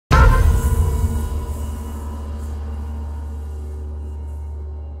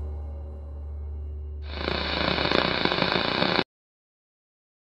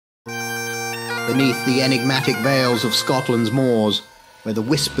beneath the enigmatic vales of Scotland's moors, where the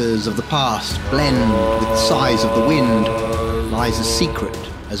whispers of the past blend with the sighs of the wind, lies a secret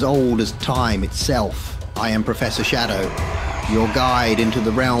as old as time itself. I am Professor Shadow, your guide into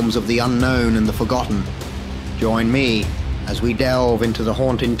the realms of the unknown and the forgotten. Join me as we delve into the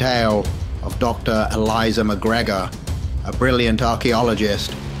haunting tale of Dr. Eliza McGregor, a brilliant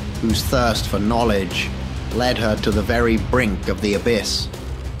archaeologist whose thirst for knowledge led her to the very brink of the abyss.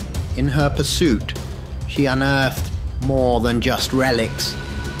 In her pursuit, she unearthed more than just relics.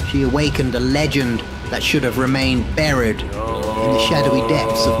 She awakened a legend that should have remained buried in the shadowy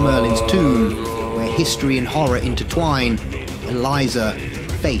depths of Merlin's tomb, where history and horror intertwine. Eliza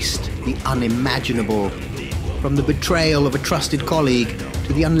faced the unimaginable. From the betrayal of a trusted colleague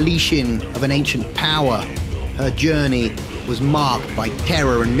to the unleashing of an ancient power, her journey was marked by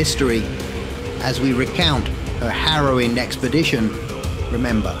terror and mystery. As we recount her harrowing expedition,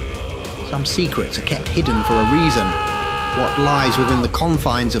 remember, some secrets are kept hidden for a reason. What lies within the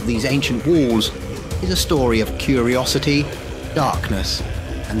confines of these ancient walls is a story of curiosity, darkness,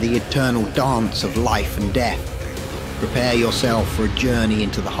 and the eternal dance of life and death. Prepare yourself for a journey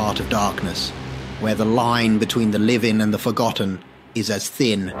into the heart of darkness, where the line between the living and the forgotten is as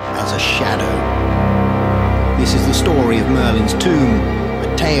thin as a shadow. This is the story of Merlin's tomb,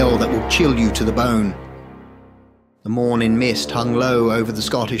 a tale that will chill you to the bone. The morning mist hung low over the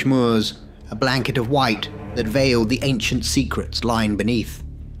Scottish moors, a blanket of white that veiled the ancient secrets lying beneath.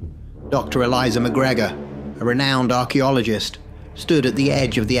 Dr. Eliza McGregor, a renowned archaeologist, stood at the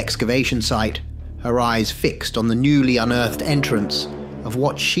edge of the excavation site, her eyes fixed on the newly unearthed entrance of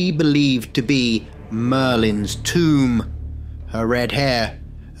what she believed to be Merlin's tomb. Her red hair,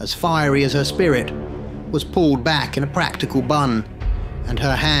 as fiery as her spirit, was pulled back in a practical bun, and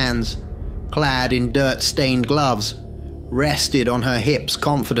her hands, clad in dirt-stained gloves, rested on her hips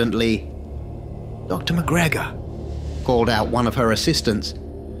confidently. "Dr. McGregor," called out one of her assistants,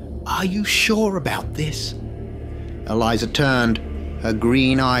 "are you sure about this?" Eliza turned, her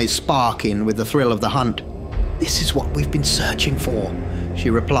green eyes sparking with the thrill of the hunt. "This is what we've been searching for," she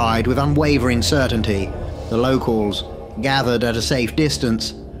replied with unwavering certainty. The locals, gathered at a safe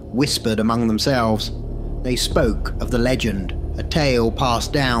distance, whispered among themselves. They spoke of the legend, a tale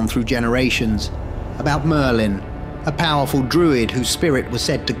passed down through generations, about Merlin, a powerful druid whose spirit was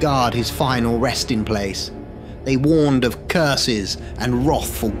said to guard his final resting place. They warned of curses and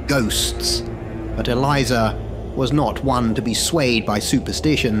wrathful ghosts. But Eliza was not one to be swayed by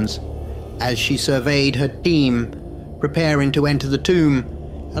superstitions. As she surveyed her team, preparing to enter the tomb,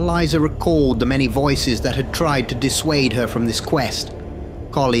 Eliza recalled the many voices that had tried to dissuade her from this quest.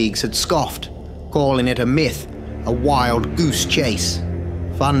 Colleagues had scoffed, calling it a myth, a wild goose chase.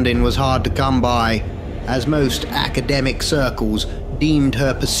 Funding was hard to come by, as most academic circles deemed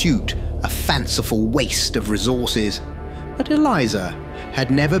her pursuit a fanciful waste of resources. But Eliza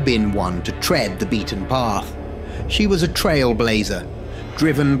had never been one to tread the beaten path. She was a trailblazer,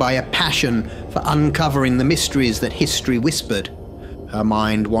 driven by a passion for uncovering the mysteries that history whispered. Her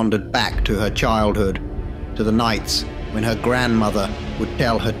mind wandered back to her childhood, to the nights when her grandmother would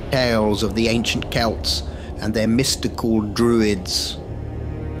tell her tales of the ancient Celts and their mystical druids.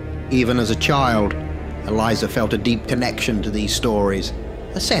 Even as a child, Eliza felt a deep connection to these stories,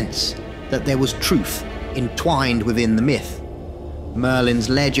 a sense that there was truth entwined within the myth. Merlin's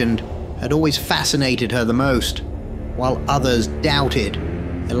legend had always fascinated her the most. While others doubted,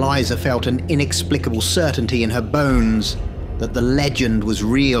 Eliza felt an inexplicable certainty in her bones that the legend was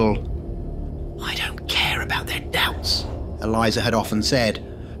real. "I don't care about their doubts," Eliza had often said,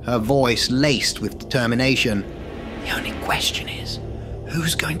 her voice laced with determination. "The only question is,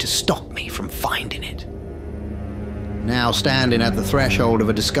 who's going to stop me from finding it?" Now standing at the threshold of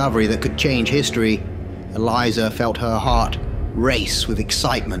a discovery that could change history, Eliza felt her heart race with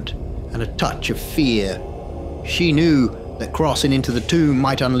excitement and a touch of fear. She knew that crossing into the tomb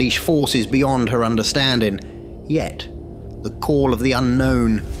might unleash forces beyond her understanding, yet the call of the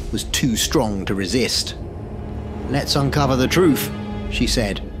unknown was too strong to resist. "Let's uncover the truth," she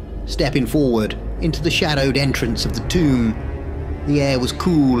said, stepping forward into the shadowed entrance of the tomb. The air was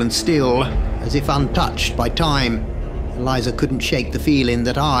cool and still, as if untouched by time. Eliza couldn't shake the feeling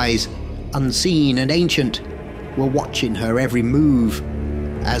that eyes, unseen and ancient, were watching her every move.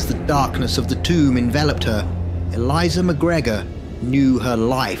 As the darkness of the tomb enveloped her, Eliza McGregor knew her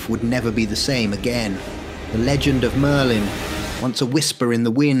life would never be the same again. The legend of Merlin, once a whisper in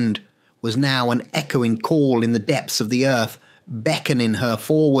the wind, was now an echoing call in the depths of the earth, beckoning her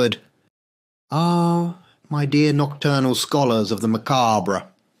forward. Ah, my dear nocturnal scholars of the macabre,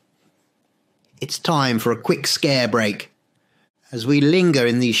 it's time for a quick scare break. As we linger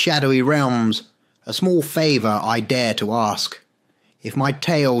in these shadowy realms, A small favour I dare to ask. If my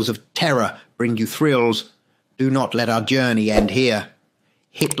tales of terror bring you thrills, do not let our journey end here.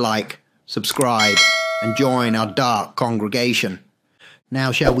 Hit like, subscribe, and join our dark congregation.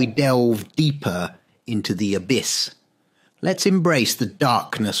 Now shall we delve deeper into the abyss. Let's embrace the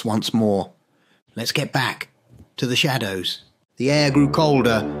darkness once more. Let's get back to the shadows. The air grew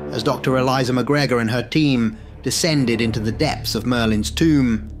colder as Dr. Eliza McGregor and her team descended into the depths of Merlin's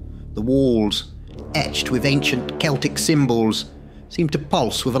tomb. The walls, etched with ancient Celtic symbols, seemed to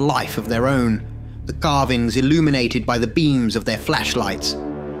pulse with a life of their own, the carvings illuminated by the beams of their flashlights.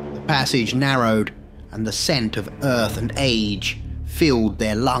 The passage narrowed, and the scent of earth and age filled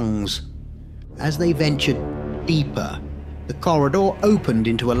their lungs. As they ventured deeper, the corridor opened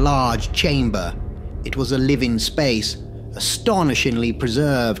into a large chamber. It was a living space, astonishingly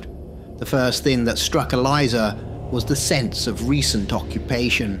preserved. The first thing that struck Eliza was the sense of recent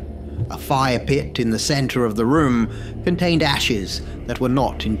occupation. A fire pit in the center of the room contained ashes that were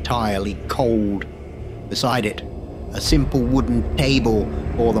not entirely cold. Beside it, a simple wooden table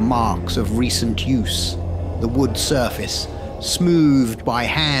bore the marks of recent use, the wood surface smoothed by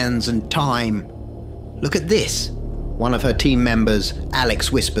hands and time. "Look at this," one of her team members,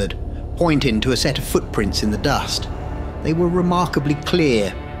 Alex, whispered, pointing to a set of footprints in the dust. They were remarkably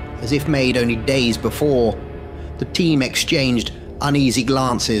clear, as if made only days before. The team exchanged uneasy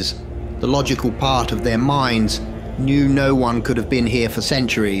glances. The logical part of their minds knew no one could have been here for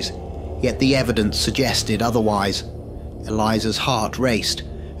centuries, yet the evidence suggested otherwise. Eliza's heart raced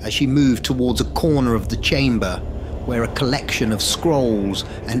as she moved towards a corner of the chamber where a collection of scrolls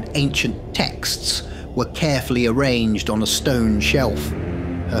and ancient texts were carefully arranged on a stone shelf.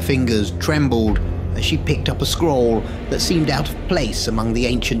 Her fingers trembled as she picked up a scroll that seemed out of place among the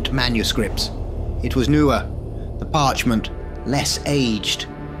ancient manuscripts. It was newer, the parchment less aged,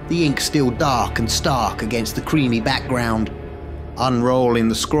 the ink still dark and stark against the creamy background. Unrolling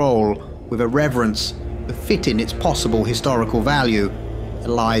the scroll with a reverence befitting its possible historical value,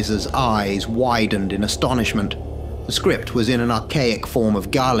 Eliza's eyes widened in astonishment. The script was in an archaic form of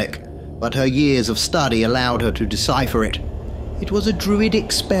Gaelic, but her years of study allowed her to decipher it. It was a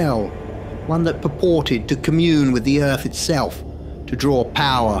druidic spell, one that purported to commune with the earth itself, to draw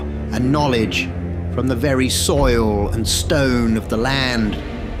power and knowledge from the very soil and stone of the land.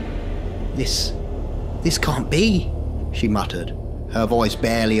 This can't be," she muttered, her voice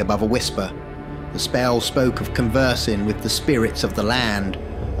barely above a whisper. The spell spoke of conversing with the spirits of the land,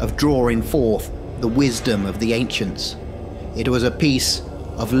 of drawing forth the wisdom of the ancients. It was a piece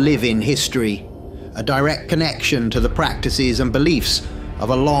of living history, a direct connection to the practices and beliefs of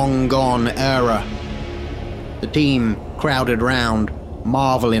a long-gone era. The team crowded round,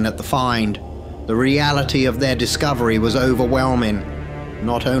 marveling at the find. The reality of their discovery was overwhelming.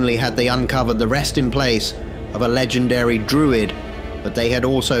 Not only had they uncovered the resting place of a legendary druid, but they had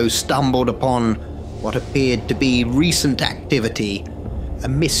also stumbled upon what appeared to be recent activity, a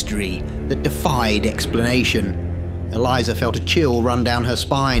mystery that defied explanation. Eliza felt a chill run down her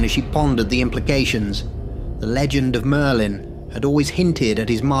spine as she pondered the implications. The legend of Merlin had always hinted at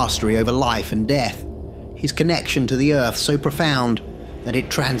his mastery over life and death, his connection to the earth so profound that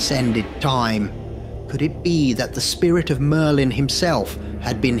it transcended time. Could it be that the spirit of Merlin himself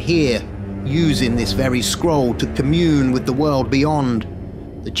had been here, using this very scroll to commune with the world beyond?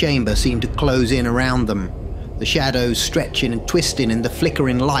 The chamber seemed to close in around them, the shadows stretching and twisting in the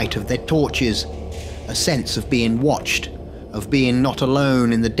flickering light of their torches. A sense of being watched, of being not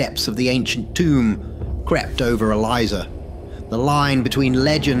alone in the depths of the ancient tomb, crept over Eliza. The line between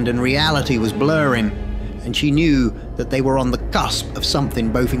legend and reality was blurring, and she knew that they were on the cusp of something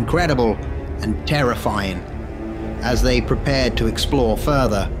both incredible and terrifying. As they prepared to explore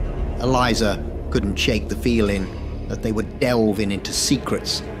further, Eliza couldn't shake the feeling that they were delving into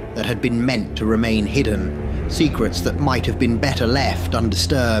secrets that had been meant to remain hidden, secrets that might have been better left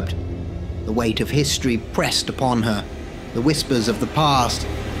undisturbed. The weight of history pressed upon her, the whispers of the past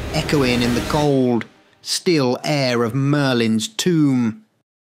echoing in the cold, still air of Merlin's tomb.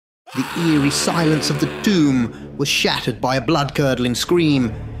 The eerie silence of the tomb was shattered by a blood-curdling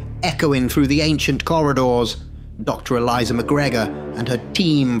scream, echoing through the ancient corridors. Dr. Eliza McGregor and her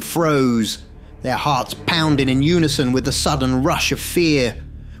team froze, their hearts pounding in unison with the sudden rush of fear.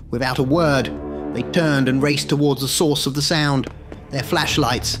 Without a word, they turned and raced towards the source of the sound, their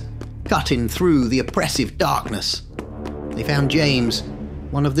flashlights cutting through the oppressive darkness. They found James,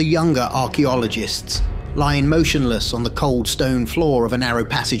 one of the younger archaeologists, lying motionless on the cold stone floor of a narrow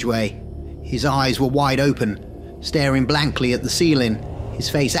passageway. His eyes were wide open, staring blankly at the ceiling, his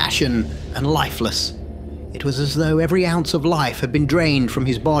face ashen and lifeless. It was as though every ounce of life had been drained from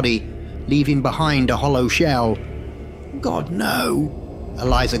his body, leaving behind a hollow shell. "God, no!"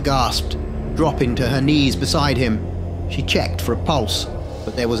 Eliza gasped, dropping to her knees beside him. She checked for a pulse,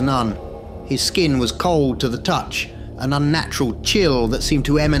 but there was none. His skin was cold to the touch, an unnatural chill that seemed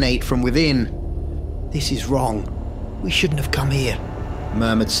to emanate from within. "This is wrong. We shouldn't have come here,"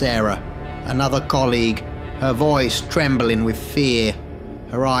 murmured Sarah, another colleague, her voice trembling with fear.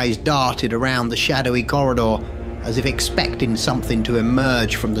 Her eyes darted around the shadowy corridor, as if expecting something to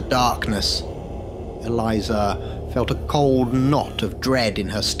emerge from the darkness. Eliza felt a cold knot of dread in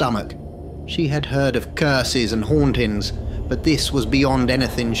her stomach. She had heard of curses and hauntings, but this was beyond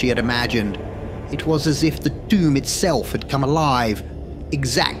anything she had imagined. It was as if the tomb itself had come alive,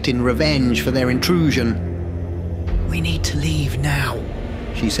 exacting revenge for their intrusion. "We need to leave now,"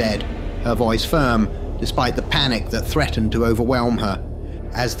 she said, her voice firm, despite the panic that threatened to overwhelm her,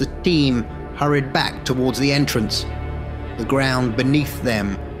 as the team hurried back towards the entrance. The ground beneath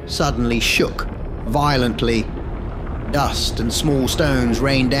them suddenly shook violently. Dust and small stones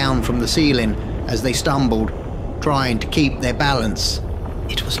rained down from the ceiling as they stumbled, trying to keep their balance.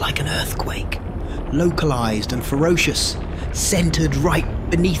 It was like an earthquake, localized and ferocious, centered right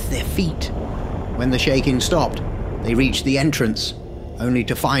beneath their feet. When the shaking stopped, they reached the entrance, only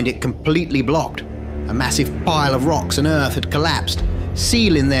to find it completely blocked. A massive pile of rocks and earth had collapsed,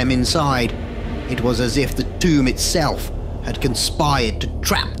 sealing them inside. It was as if the tomb itself had conspired to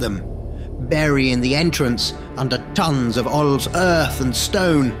trap them, burying the entrance under tons of Ol's earth and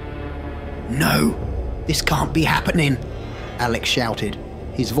stone. "No, this can't be happening," Alex shouted,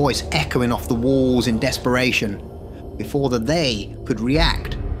 his voice echoing off the walls in desperation. Before the they could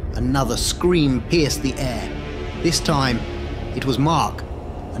react, another scream pierced the air. This time, it was Mark,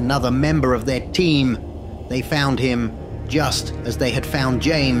 another member of their team. They found him just as they had found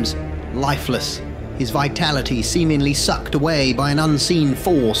James, lifeless, his vitality seemingly sucked away by an unseen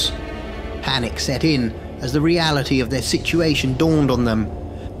force. Panic set in as the reality of their situation dawned on them.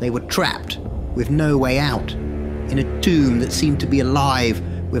 They were trapped, with no way out, in a tomb that seemed to be alive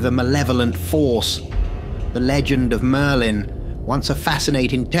with a malevolent force. The legend of Merlin, once a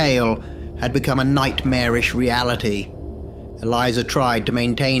fascinating tale, had become a nightmarish reality. Eliza tried to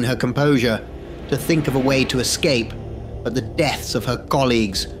maintain her composure, to think of a way to escape, but the deaths of her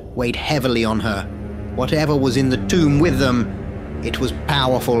colleagues weighed heavily on her. Whatever was in the tomb with them, it was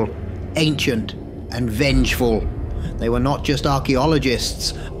powerful, ancient, and vengeful. They were not just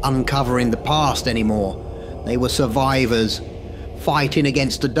archaeologists uncovering the past anymore. They were survivors, fighting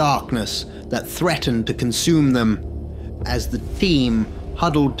against the darkness that threatened to consume them. As the team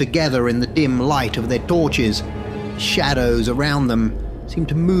huddled together in the dim light of their torches, shadows around them seemed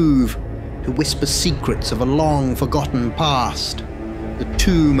to move, to whisper secrets of a long-forgotten past. The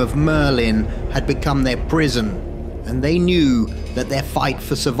tomb of Merlin had become their prison, and they knew that their fight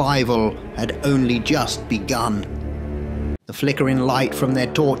for survival had only just begun. The flickering light from their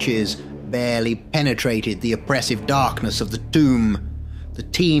torches barely penetrated the oppressive darkness of the tomb. The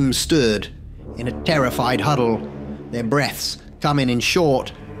team stood in a terrified huddle, their breaths coming in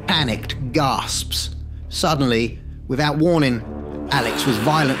short, panicked gasps. Suddenly, without warning, Alex was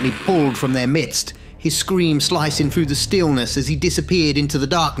violently pulled from their midst, his scream slicing through the stillness as he disappeared into the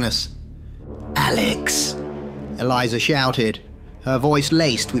darkness. "Alex!" Eliza shouted, her voice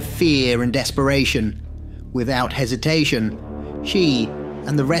laced with fear and desperation. Without hesitation, she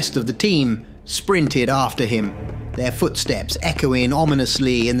and the rest of the team sprinted after him, their footsteps echoing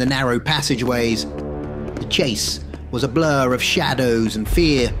ominously in the narrow passageways. The chase was a blur of shadows and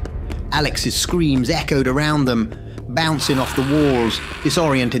fear. Alex's screams echoed around them, bouncing off the walls,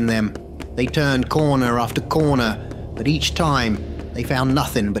 disorienting them. They turned corner after corner, but each time they found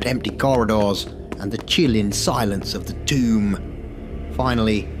nothing but empty corridors and the chilling silence of the tomb.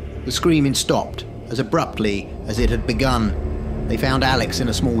 Finally, the screaming stopped as abruptly as it had begun. They found Alex in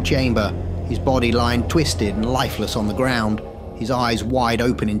a small chamber, his body lying twisted and lifeless on the ground, his eyes wide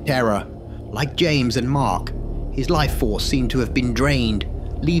open in terror. Like James and Mark, his life force seemed to have been drained,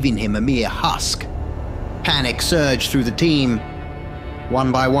 leaving him a mere husk. Panic surged through the team.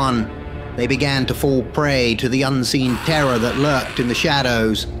 One by one, they began to fall prey to the unseen terror that lurked in the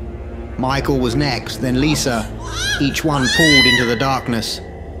shadows. Michael was next, then Lisa, each one pulled into the darkness,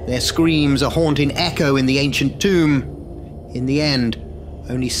 their screams a haunting echo in the ancient tomb. In the end,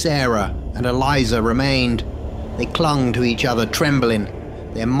 only Sarah and Eliza remained. They clung to each other, trembling,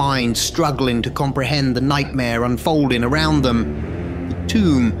 their minds struggling to comprehend the nightmare unfolding around them. The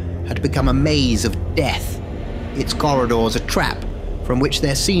tomb had become a maze of death, its corridors a trap from which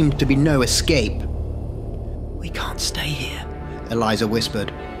there seemed to be no escape. "We can't stay here," Eliza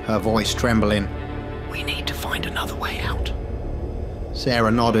whispered, her voice trembling. "We need to find another way out."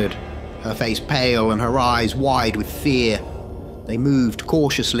 Sarah nodded, her face pale and her eyes wide with fear. They moved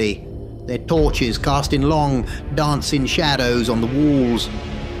cautiously, their torches casting long, dancing shadows on the walls.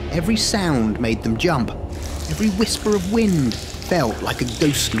 Every sound made them jump. Every whisper of wind felt like a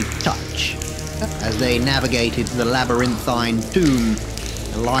ghostly touch. As they navigated the labyrinthine tomb,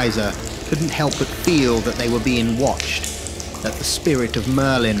 Eliza couldn't help but feel that they were being watched, that the spirit of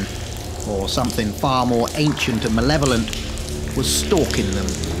Merlin, or something far more ancient and malevolent, was stalking them,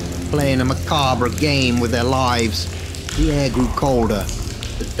 playing a macabre game with their lives. The air grew colder,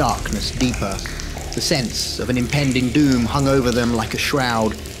 the darkness deeper. The sense of an impending doom hung over them like a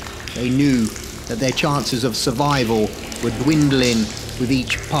shroud. They knew that their chances of survival were dwindling with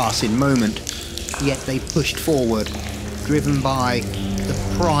each passing moment, yet they pushed forward, driven by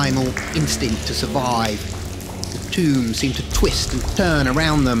the primal instinct to survive. The tomb seemed to twist and turn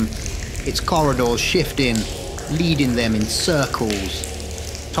around them, its corridors shifting, leading them in circles.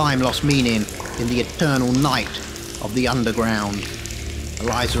 Time lost meaning in the eternal night of the underground.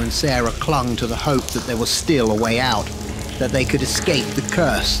 Eliza and Sarah clung to the hope that there was still a way out, that they could escape the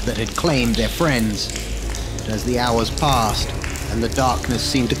curse that had claimed their friends. But as the hours passed and the darkness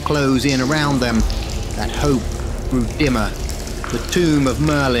seemed to close in around them, that hope grew dimmer. The tomb of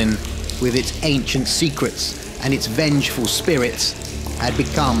Merlin, with its ancient secrets and its vengeful spirits, had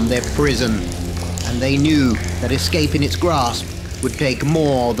become their prison, and they knew that escaping its grasp would take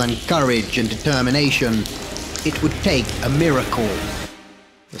more than courage and determination. It would take a miracle.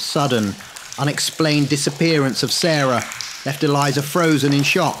 The sudden, unexplained disappearance of Sarah left Eliza frozen in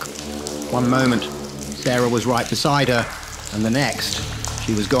shock. One moment, Sarah was right beside her, and the next,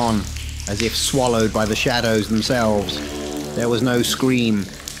 she was gone, as if swallowed by the shadows themselves. There was no scream,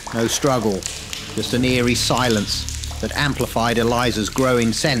 no struggle, just an eerie silence that amplified Eliza's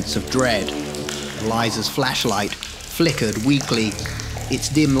growing sense of dread. Eliza's flashlight flickered weakly, its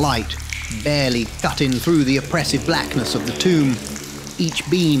dim light barely cutting through the oppressive blackness of the tomb. Each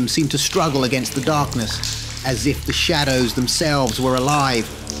beam seemed to struggle against the darkness, as if the shadows themselves were alive,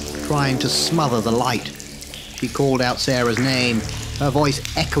 trying to smother the light. She called out Sarah's name, her voice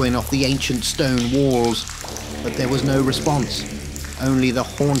echoing off the ancient stone walls, but there was no response, only the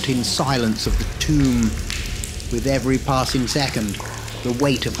haunting silence of the tomb. With every passing second, the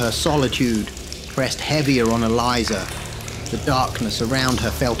weight of her solitude pressed heavier on Eliza. The darkness around her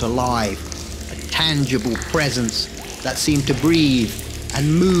felt alive, a tangible presence that seemed to breathe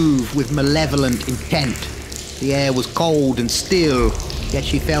and move with malevolent intent. The air was cold and still, yet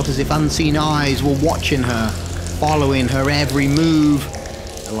she felt as if unseen eyes were watching her, following her every move.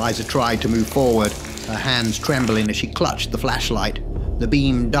 Eliza tried to move forward, her hands trembling as she clutched the flashlight. The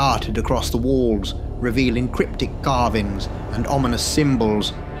beam darted across the walls, revealing cryptic carvings and ominous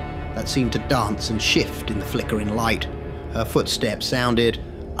symbols that seemed to dance and shift in the flickering light. Her footsteps sounded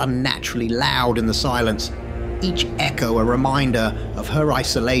unnaturally loud in the silence, each echo a reminder of her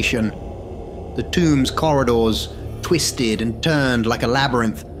isolation. The tomb's corridors twisted and turned like a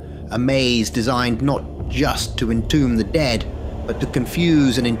labyrinth, a maze designed not just to entomb the dead, but to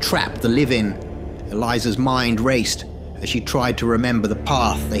confuse and entrap the living. Eliza's mind raced as she tried to remember the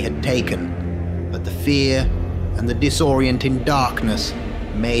path they had taken, but the fear and the disorienting darkness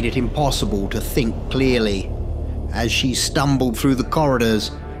made it impossible to think clearly. As she stumbled through the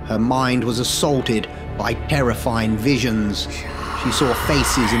corridors, her mind was assaulted by terrifying visions. She saw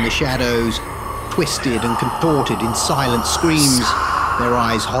faces in the shadows, twisted and contorted in silent screams, their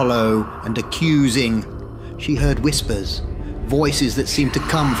eyes hollow and accusing. She heard whispers, voices that seemed to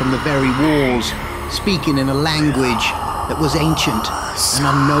come from the very walls, speaking in a language that was ancient and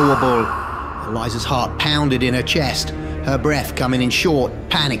unknowable. Eliza's heart pounded in her chest, her breath coming in short,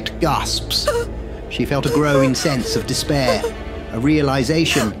 panicked gasps. She felt a growing sense of despair, a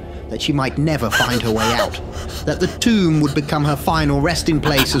realization that she might never find her way out, that the tomb would become her final resting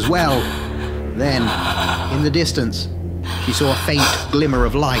place as well. Then, in the distance, she saw a faint glimmer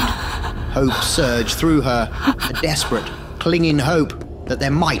of light. Hope surged through her, a desperate, clinging hope that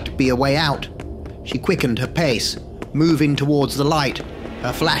there might be a way out. She quickened her pace, moving towards the light,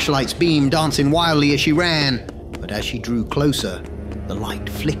 her flashlight's beam dancing wildly as she ran. But as she drew closer, the light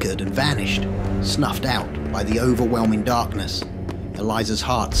flickered and vanished, snuffed out by the overwhelming darkness. Eliza's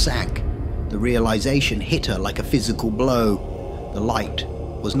heart sank. The realization hit her like a physical blow. The light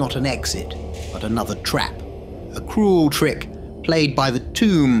was not an exit, but another trap. A cruel trick played by the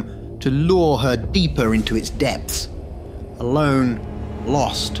tomb to lure her deeper into its depths. Alone,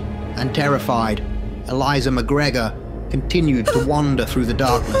 lost, and terrified, Eliza McGregor continued to wander through the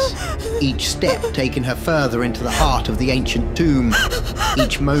darkness, each step taking her further into the heart of the ancient tomb,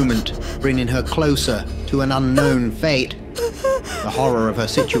 each moment bringing her closer to an unknown fate. The horror of her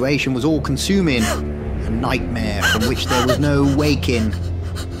situation was all-consuming, a nightmare from which there was no waking.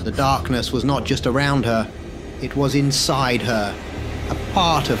 The darkness was not just around her, it was inside her, a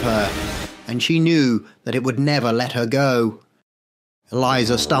part of her, and she knew that it would never let her go.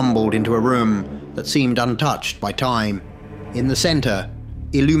 Eliza stumbled into a room that seemed untouched by time. In the center,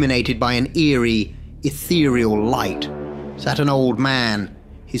 illuminated by an eerie, ethereal light, sat an old man.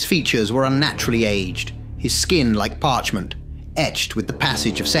 His features were unnaturally aged, his skin like parchment, etched with the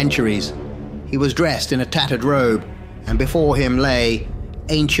passage of centuries. He was dressed in a tattered robe, and before him lay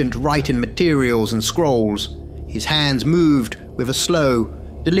ancient writing materials and scrolls. His hands moved with a slow,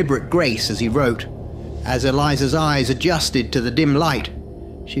 deliberate grace as he wrote. As Eliza's eyes adjusted to the dim light,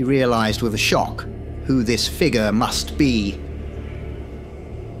 she realized with a shock who this figure must be.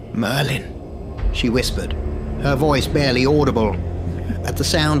 "Merlin," she whispered, her voice barely audible. At the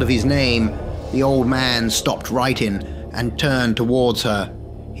sound of his name, the old man stopped writing and turned towards her.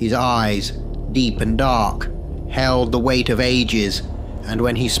 His eyes, deep and dark, held the weight of ages, and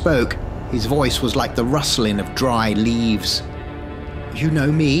when he spoke, his voice was like the rustling of dry leaves. "You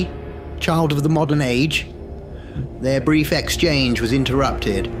know me, child of the modern age?" Their brief exchange was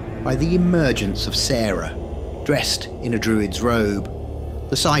interrupted by the emergence of Sarah, dressed in a druid's robe.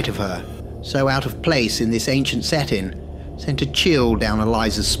 The sight of her, so out of place in this ancient setting, sent a chill down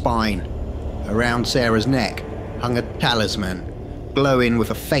Eliza's spine. Around Sarah's neck hung a talisman, glowing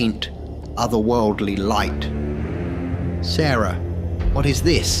with a faint, otherworldly light. "Sarah, what is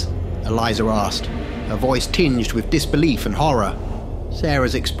this?" Eliza asked, her voice tinged with disbelief and horror.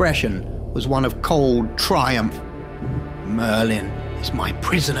 Sarah's expression was one of cold triumph. "Merlin is my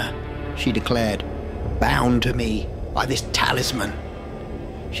prisoner," she declared, "bound to me by this talisman."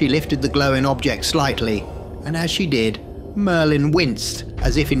 She lifted the glowing object slightly, and as she did, Merlin winced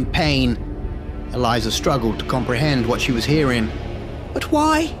as if in pain. Eliza struggled to comprehend what she was hearing. "But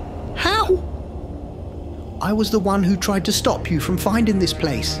why? How?" "I was the one who tried to stop you from finding this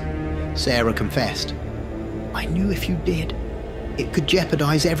place," Sarah confessed. "I knew if you did, it could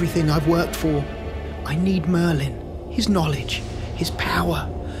jeopardize everything I've worked for. I need Merlin, his knowledge, his power,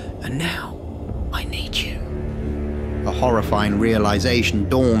 and now I need you." A horrifying realization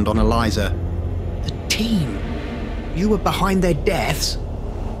dawned on Eliza. "The team? You were behind their deaths?"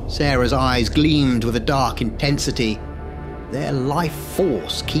 Sarah's eyes gleamed with a dark intensity. "Their life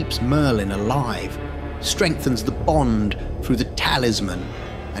force keeps Merlin alive, strengthens the bond through the talisman.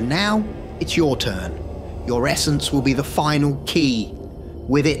 And now it's your turn. Your essence will be the final key.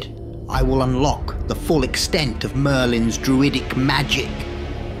 With it, I will unlock the full extent of Merlin's druidic magic."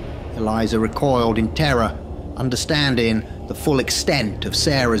 Eliza recoiled in terror, understanding the full extent of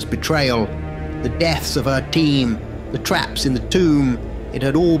Sarah's betrayal. The deaths of her team, the traps in the tomb, it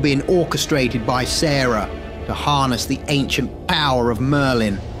had all been orchestrated by Sarah to harness the ancient power of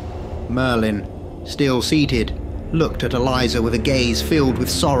Merlin. Merlin, still seated, looked at Eliza with a gaze filled with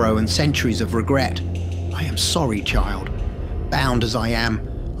sorrow and centuries of regret. "I am sorry, child. Bound as I am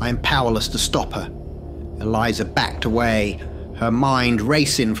powerless to stop her." Eliza backed away, her mind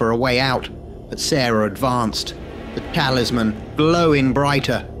racing for a way out, but Sarah advanced, the talisman glowing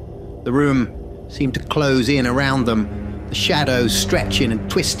brighter. The room seemed to close in around them, the shadows stretching and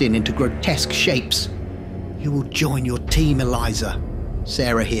twisting into grotesque shapes. "You will join your team, Eliza,"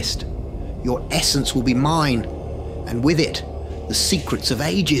 Sarah hissed. "Your essence will be mine, and with it, the secrets of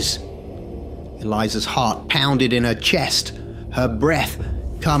ages." Eliza's heart pounded in her chest, her breath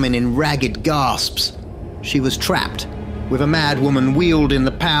coming in ragged gasps. She was trapped, with a madwoman wielding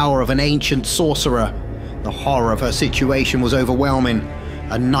the power of an ancient sorcerer. The horror of her situation was overwhelming,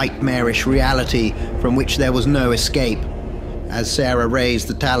 a nightmarish reality from which there was no escape. As Sarah raised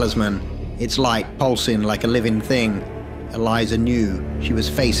the talisman, its light pulsing like a living thing, Eliza knew she was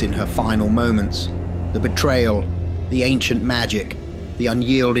facing her final moments. The betrayal, the ancient magic, the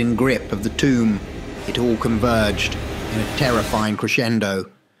unyielding grip of the tomb, it all converged in a terrifying crescendo,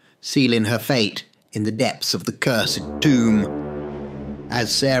 sealing her fate in the depths of the cursed tomb. As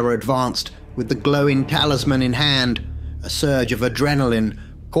Sarah advanced with the glowing talisman in hand, a surge of adrenaline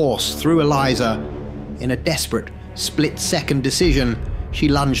coursed through Eliza. In a desperate, split-second decision, she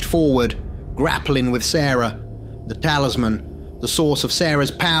lunged forward, grappling with Sarah. The talisman, the source of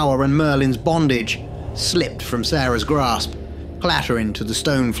Sarah's power and Merlin's bondage, slipped from Sarah's grasp, clattering to the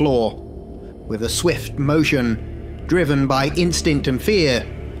stone floor. With a swift motion, driven by instinct and fear,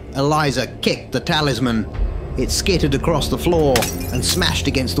 Eliza kicked the talisman. It skittered across the floor and smashed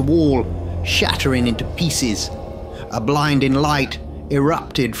against the wall, shattering into pieces. A blinding light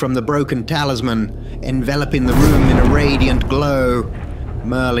erupted from the broken talisman, enveloping the room in a radiant glow.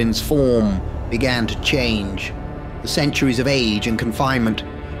 Merlin's form began to change. The centuries of age and confinement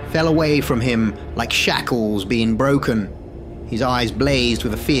fell away from him like shackles being broken. His eyes blazed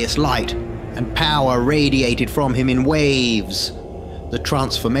with a fierce light, and power radiated from him in waves. The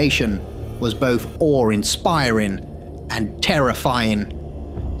transformation was both awe-inspiring and terrifying.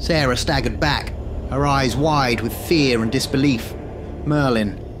 Sarah staggered back, her eyes wide with fear and disbelief.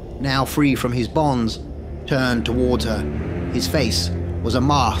 Merlin, now free from his bonds, turned towards her. His face was a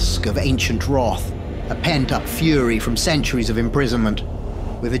mask of ancient wrath, a pent-up fury from centuries of imprisonment.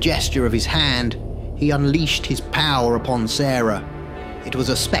 With a gesture of his hand, he unleashed his power upon Sarah. It was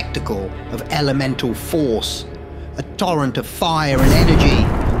a spectacle of elemental force, a torrent of fire and energy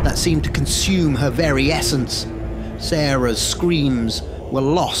that seemed to consume her very essence. Sarah's screams were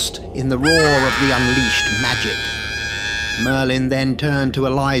lost in the roar of the unleashed magic. Merlin then turned to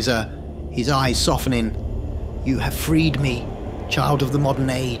Eliza, his eyes softening. "You have freed me, child of the modern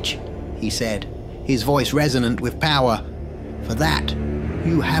age," he said, his voice resonant with power. "For that,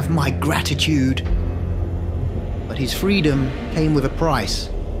 you have my gratitude." But his freedom came with a price.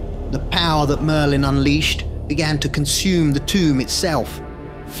 The power that Merlin unleashed began to consume the tomb itself.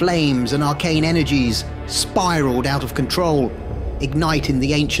 Flames and arcane energies spiraled out of control, igniting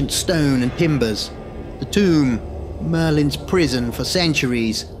the ancient stone and timbers. The tomb, Merlin's prison for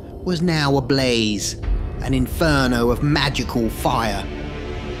centuries, was now ablaze, an inferno of magical fire.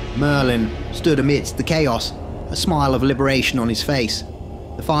 Merlin stood amidst the chaos, a smile of liberation on his face.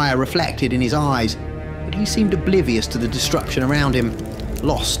 The fire reflected in his eyes, but he seemed oblivious to the destruction around him,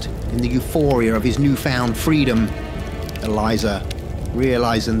 lost in the euphoria of his newfound freedom. Eliza,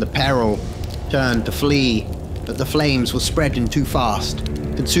 realizing the peril, turned to flee, but the flames were spreading too fast,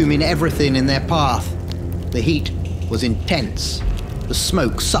 consuming everything in their path. The heat was intense, the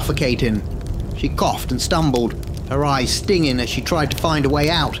smoke suffocating. She coughed and stumbled, her eyes stinging as she tried to find a way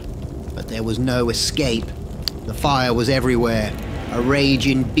out, but there was no escape. The fire was everywhere, a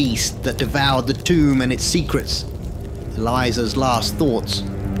raging beast that devoured the tomb and its secrets. Eliza's last thoughts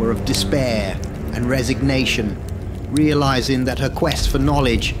were of despair and resignation, realizing that her quest for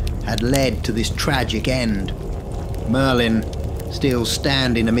knowledge had led to this tragic end. Merlin, still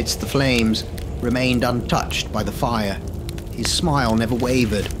standing amidst the flames, remained untouched by the fire. His smile never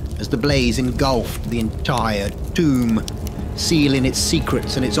wavered as the blaze engulfed the entire tomb, sealing its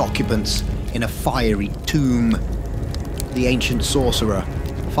secrets and its occupants in a fiery tomb. The ancient sorcerer,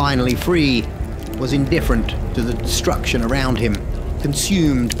 finally free, was indifferent to the destruction around him,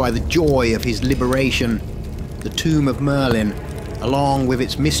 consumed by the joy of his liberation. The tomb of Merlin, along with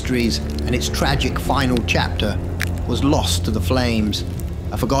its mysteries and its tragic final chapter, was lost to the flames,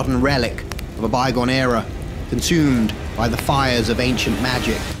 a forgotten relic of a bygone era, consumed by the fires of ancient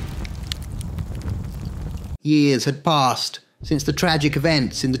magic. Years had passed since the tragic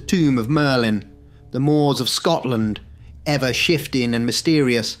events in the tomb of Merlin. The moors of Scotland, ever shifting and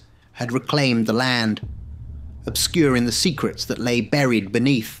mysterious, had reclaimed the land, obscuring the secrets that lay buried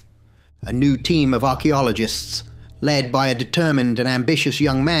beneath. A new team of archaeologists, led by a determined and ambitious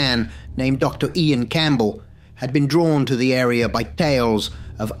young man named Dr. Ian Campbell, had been drawn to the area by tales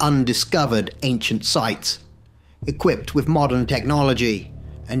of undiscovered ancient sites. Equipped with modern technology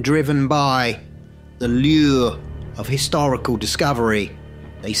and driven by the lure of historical discovery,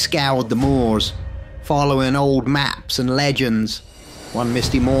 they scoured the moors, following old maps and legends. One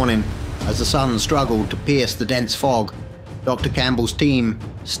misty morning, as the sun struggled to pierce the dense fog, Dr. Campbell's team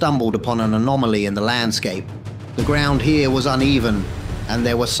stumbled upon an anomaly in the landscape. The ground here was uneven, and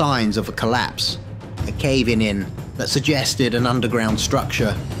there were signs of a collapse, a caving-in that suggested an underground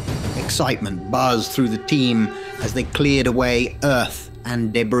structure. Excitement buzzed through the team as they cleared away earth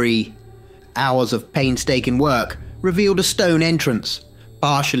and debris. Hours of painstaking work revealed a stone entrance,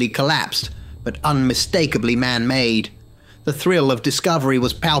 partially collapsed, but unmistakably man-made. The thrill of discovery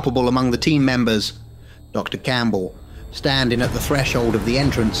was palpable among the team members. Dr. Campbell, standing at the threshold of the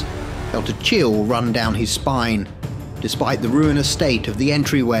entrance, felt a chill run down his spine. Despite the ruinous state of the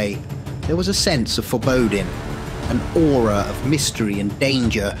entryway, there was a sense of foreboding, an aura of mystery and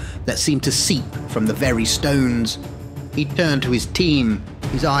danger that seemed to seep from the very stones. He turned to his team,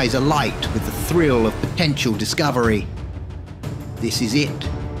 his eyes alight with the thrill of potential discovery. "This is it,"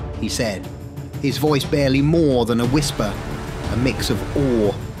 he said, his voice barely more than a whisper, a mix of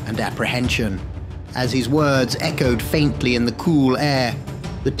awe and apprehension. As his words echoed faintly in the cool air,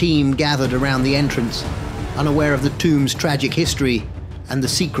 the team gathered around the entrance, unaware of the tomb's tragic history and the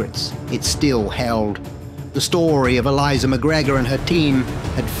secrets it still held. The story of Eliza McGregor and her team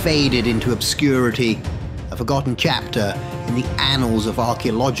had faded into obscurity, a forgotten chapter in the annals of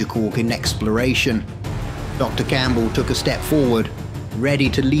archaeological exploration. Dr. Campbell took a step forward, ready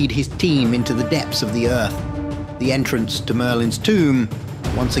to lead his team into the depths of the earth. The entrance to Merlin's tomb,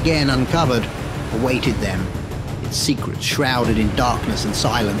 once again uncovered, awaited them, its secrets shrouded in darkness and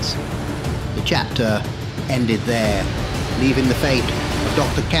silence. The chapter ended there, leaving the fate of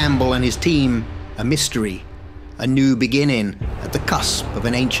Dr. Campbell and his team a mystery, a new beginning at the cusp of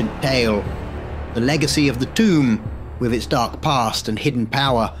an ancient tale. The legacy of the tomb, with its dark past and hidden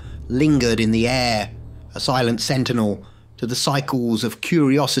power, lingered in the air, a silent sentinel to the cycles of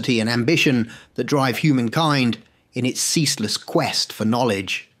curiosity and ambition that drive humankind in its ceaseless quest for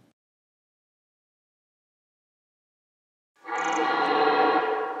knowledge.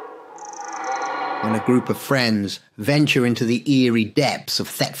 When a group of friends venture into the eerie depths of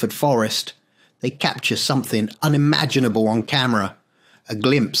Thetford Forest, they capture something unimaginable on camera, a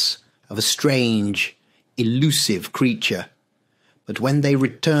glimpse of a strange, elusive creature. But when they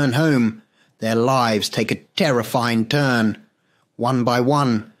return home, their lives take a terrifying turn. One by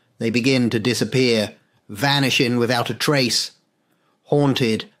one, they begin to disappear, vanishing without a trace.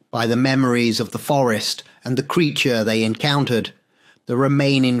 Haunted by the memories of the forest and the creature they encountered, the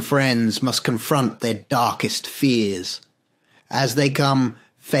remaining friends must confront their darkest fears. As they come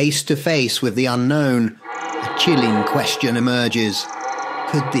face to face with the unknown, a chilling question emerges.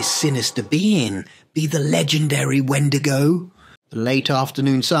 Could this sinister being be the legendary Wendigo? The late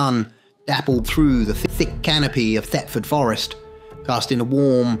afternoon sun dappled through the thick canopy of Thetford Forest, casting a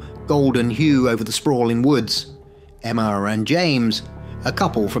warm, golden hue over the sprawling woods. Emma and James, a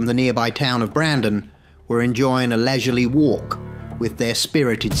couple from the nearby town of Brandon, were enjoying a leisurely walk with their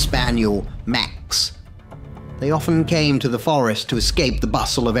spirited spaniel, Max. They often came to the forest to escape the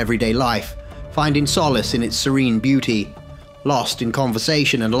bustle of everyday life, finding solace in its serene beauty. Lost in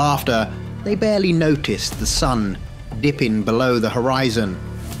conversation and laughter, they barely noticed the sun dipping below the horizon.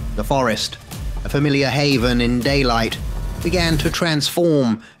 The forest, a familiar haven in daylight, began to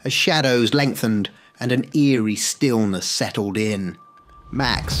transform as shadows lengthened and an eerie stillness settled in.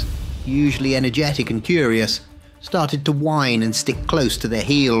 Max, usually energetic and curious, started to whine and stick close to their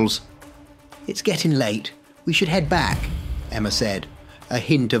heels. "It's getting late. We should head back," Emma said, a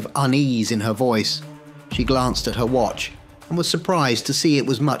hint of unease in her voice. She glanced at her watch and was surprised to see it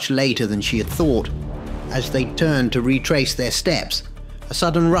was much later than she had thought. As they turned to retrace their steps, a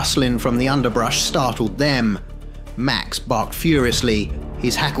sudden rustling from the underbrush startled them. Max barked furiously,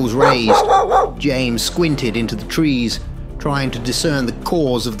 his hackles raised. James squinted into the trees, trying to discern the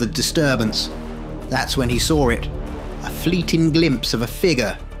cause of the disturbance. That's when he saw it, a fleeting glimpse of a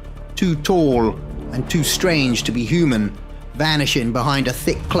figure, too tall and too strange to be human, vanishing behind a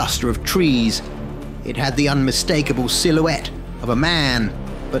thick cluster of trees. It had the unmistakable silhouette of a man,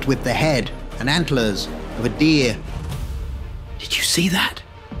 but with the head and antlers of a deer. "Did you see that?"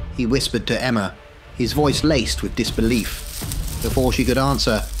 he whispered to Emma, his voice laced with disbelief. Before she could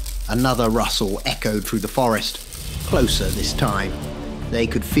answer, another rustle echoed through the forest, closer this time. They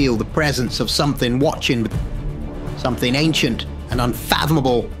could feel the presence of something watching, something ancient and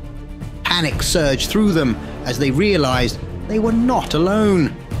unfathomable. Panic surged through them as they realized they were not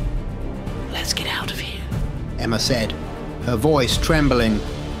alone. "Let's get out of here," Emma said, her voice trembling.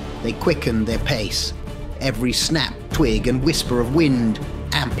 They quickened their pace, every snap twig and whisper of wind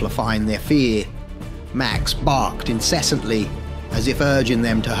amplifying their fear. Max barked incessantly, as if urging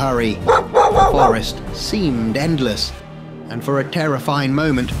them to hurry. The forest seemed endless, and for a terrifying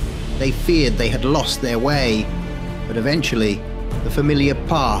moment, they feared they had lost their way. But eventually, the familiar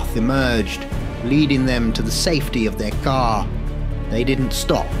path emerged, leading them to the safety of their car. They didn't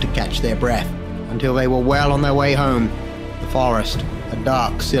stop to catch their breath until they were well on their way home, the forest a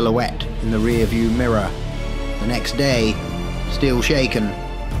dark silhouette in the rearview mirror. The next day, still shaken,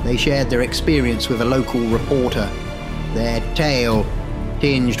 they shared their experience with a local reporter. Their tale,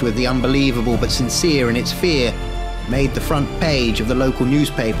 tinged with the unbelievable but sincere in its fear, made the front page of the local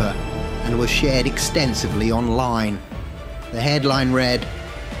newspaper and was shared extensively online. The headline read,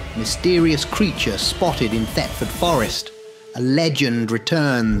 "Mysterious creature spotted in Thetford Forest. A legend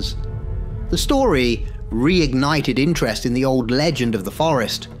returns." The story reignited interest in the old legend of the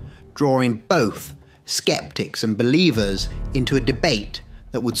forest, drawing both skeptics and believers into a debate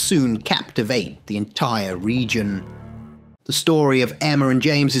that would soon captivate the entire region. The story of Emma and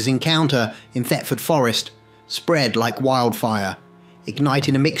James's encounter in Thetford Forest spread like wildfire,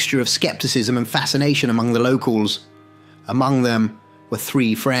 igniting a mixture of skepticism and fascination among the locals. Among them were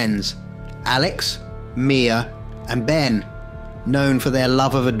three friends, Alex, Mia, and Ben, known for their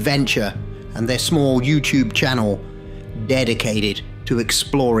love of adventure and their small YouTube channel dedicated to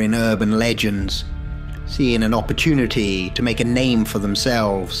exploring urban legends. Seeing an opportunity to make a name for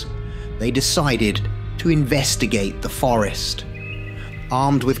themselves, they decided to investigate the forest.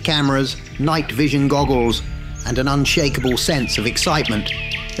 Armed with cameras, night vision goggles, and an unshakable sense of excitement,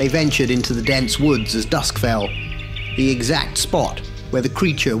 they ventured into the dense woods as dusk fell. The exact spot where the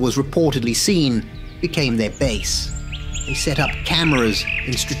creature was reportedly seen became their base. They set up cameras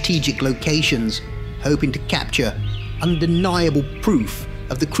in strategic locations, hoping to capture undeniable proof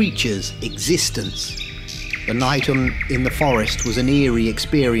of the creature's existence. The night in the forest was an eerie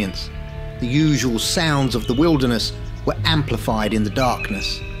experience. The usual sounds of the wilderness were amplified in the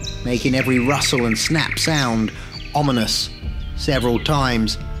darkness, making every rustle and snap sound ominous. Several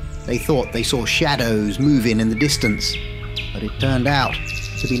times, they thought they saw shadows moving in the distance, but it turned out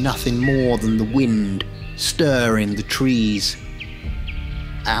to be nothing more than the wind stirring the trees.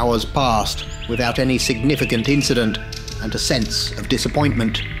 Hours passed without any significant incident, and a sense of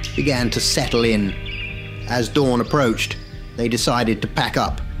disappointment began to settle in. As dawn approached, they decided to pack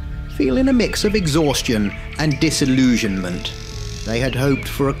up, feeling a mix of exhaustion and disillusionment. They had hoped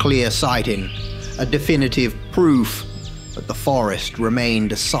for a clear sighting, a definitive proof, but the forest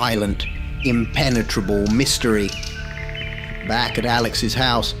remained a silent, impenetrable mystery. Back at Alex's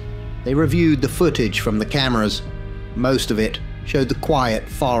house, they reviewed the footage from the cameras. Most of it showed the quiet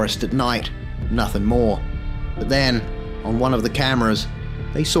forest at night, nothing more. But then, on one of the cameras,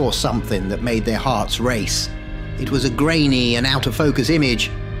 they saw something that made their hearts race. It was a grainy and out-of-focus image,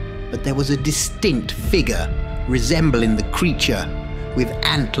 but there was a distinct figure resembling the creature, with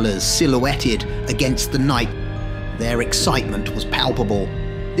antlers silhouetted against the night. Their excitement was palpable.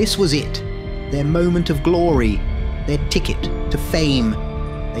 This was it, their moment of glory, their ticket to fame.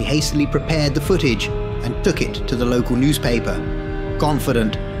 They hastily prepared the footage and took it to the local newspaper,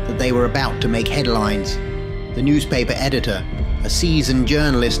 confident that they were about to make headlines. The newspaper editor, a seasoned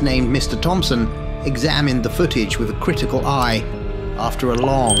journalist named Mr. Thompson, examined the footage with a critical eye. After a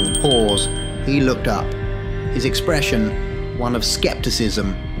long pause, he looked up, his expression one of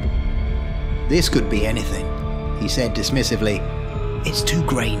skepticism. "This could be anything," he said dismissively. "It's too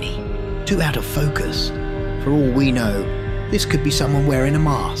grainy, too out of focus. For all we know, this could be someone wearing a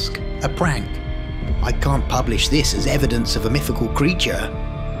mask, a prank. I can't publish this as evidence of a mythical creature."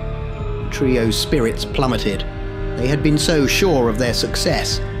 The trio's spirits plummeted. They had been so sure of their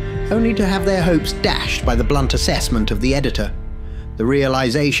success, only to have their hopes dashed by the blunt assessment of the editor. The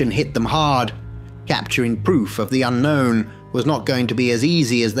realization hit them hard. Capturing proof of the unknown was not going to be as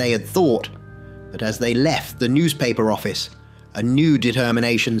easy as they had thought. But as they left the newspaper office, a new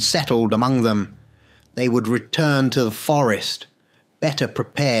determination settled among them. They would return to the forest, better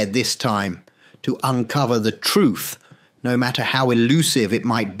prepared this time to uncover the truth, no matter how elusive it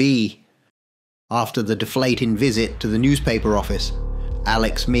might be. After the deflating visit to the newspaper office,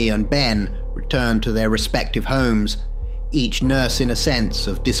 Alex, Mia, and Ben returned to their respective homes, each nursing a sense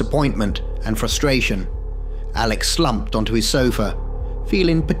of disappointment and frustration. Alex slumped onto his sofa,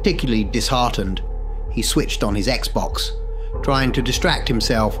 feeling particularly disheartened. He switched on his Xbox, trying to distract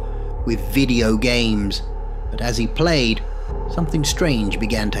himself with video games. But as he played, something strange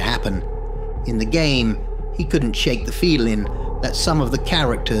began to happen. In the game, he couldn't shake the feeling that some of the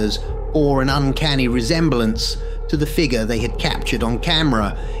characters bore an uncanny resemblance to the figure they had captured on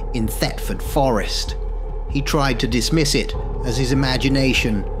camera in Thetford Forest. He tried to dismiss it as his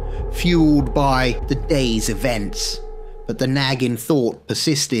imagination, fueled by the day's events, but the nagging thought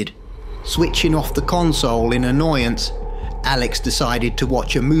persisted. Switching off the console in annoyance, Alex decided to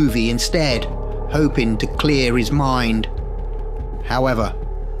watch a movie instead, hoping to clear his mind. However,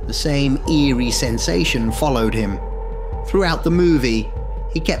 the same eerie sensation followed him. Throughout the movie,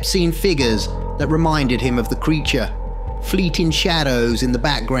 he kept seeing figures that reminded him of the creature, fleeting shadows in the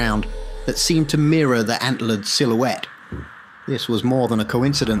background that seemed to mirror the antlered silhouette. This was more than a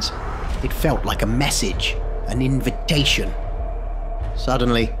coincidence. It felt like a message, an invitation.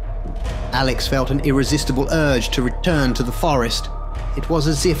 Suddenly, Alex felt an irresistible urge to return to the forest. It was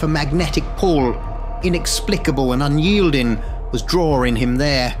as if a magnetic pull, inexplicable and unyielding, was drawing him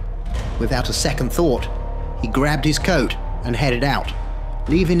there. Without a second thought, he grabbed his coat and headed out,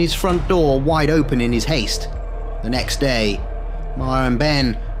 leaving his front door wide open in his haste. The next day, Maya and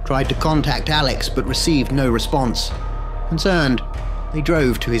Ben tried to contact Alex but received no response. Concerned, they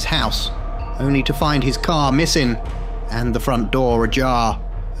drove to his house, only to find his car missing and the front door ajar.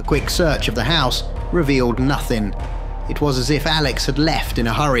 A quick search of the house revealed nothing. It was as if Alex had left in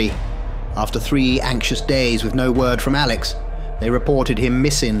a hurry. After 3 anxious days with no word from Alex, they reported him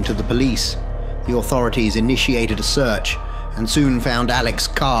missing to the police. The authorities initiated a search and soon found Alex's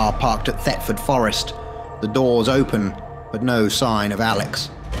car parked at Thetford Forest. The doors open, but no sign of Alex.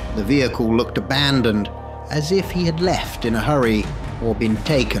 The vehicle looked abandoned, as if he had left in a hurry or been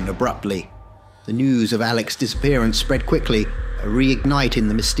taken abruptly. The news of Alex's disappearance spread quickly reigniting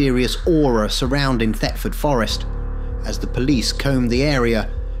the mysterious aura surrounding Thetford Forest. As the police combed the area,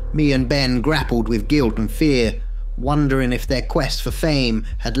 Mia and Ben grappled with guilt and fear, wondering if their quest for fame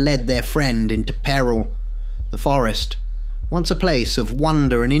had led their friend into peril. The forest, once a place of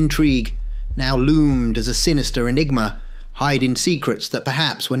wonder and intrigue, now loomed as a sinister enigma, hiding secrets that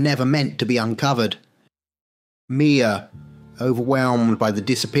perhaps were never meant to be uncovered. Mia, overwhelmed by the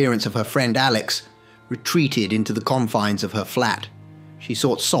disappearance of her friend Alex, retreated into the confines of her flat. She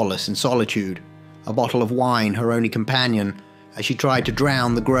sought solace in solitude, a bottle of wine her only companion, as she tried to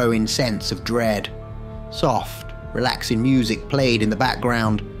drown the growing sense of dread. Soft, relaxing music played in the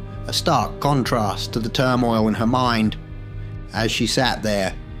background, a stark contrast to the turmoil in her mind. As she sat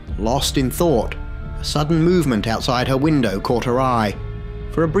there, lost in thought, a sudden movement outside her window caught her eye.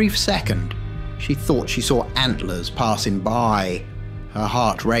 For a brief second, she thought she saw antlers passing by. Her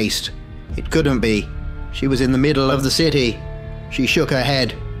heart raced. It couldn't be. She was in the middle of the city. She shook her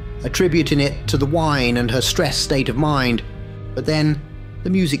head, attributing it to the wine and her stressed state of mind. But then, the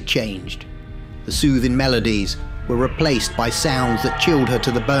music changed. The soothing melodies were replaced by sounds that chilled her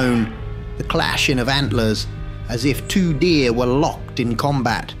to the bone, the clashing of antlers, as if two deer were locked in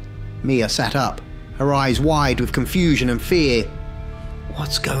combat. Mia sat up, her eyes wide with confusion and fear.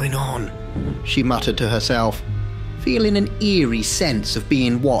 "What's going on?" she muttered to herself, feeling an eerie sense of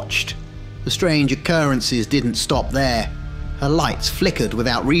being watched. The strange occurrences didn't stop there. Her lights flickered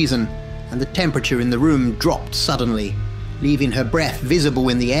without reason, and the temperature in the room dropped suddenly, leaving her breath visible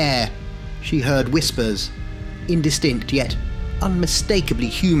in the air. She heard whispers, indistinct yet unmistakably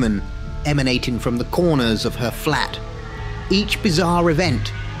human, emanating from the corners of her flat. Each bizarre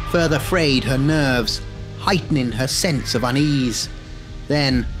event further frayed her nerves, heightening her sense of unease.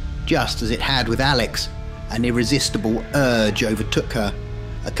 Then, just as it had with Alex, an irresistible urge overtook her,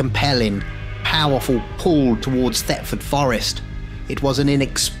 a compelling, powerful pull towards Thetford Forest. It was an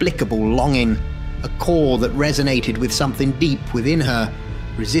inexplicable longing, a call that resonated with something deep within her.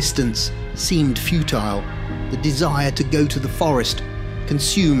 Resistance seemed futile. The desire to go to the forest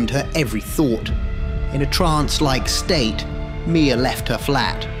consumed her every thought. In a trance-like state, Mia left her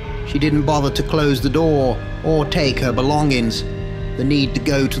flat. She didn't bother to close the door or take her belongings. The need to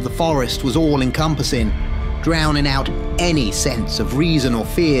go to the forest was all-encompassing, drowning out any sense of reason or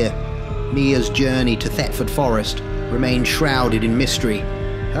fear. Mia's journey to Thetford Forest remained shrouded in mystery.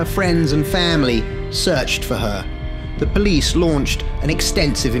 Her friends and family searched for her. The police launched an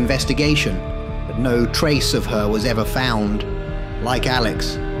extensive investigation, but no trace of her was ever found. Like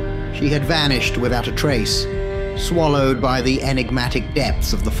Alex, she had vanished without a trace, swallowed by the enigmatic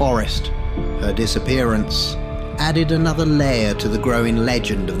depths of the forest. Her disappearance added another layer to the growing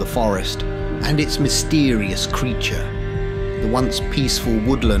legend of the forest and its mysterious creature. The once peaceful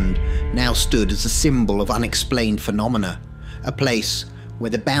woodland now stood as a symbol of unexplained phenomena, a place where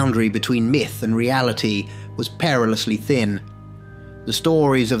the boundary between myth and reality was perilously thin. The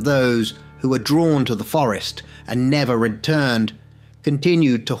stories of those who were drawn to the forest and never returned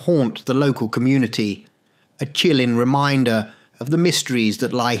continued to haunt the local community, a chilling reminder of the mysteries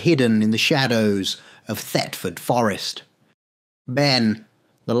that lie hidden in the shadows of Thetford Forest. Ben,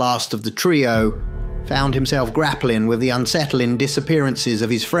 the last of the trio, found himself grappling with the unsettling disappearances of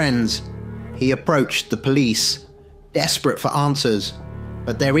his friends. He approached the police, desperate for answers,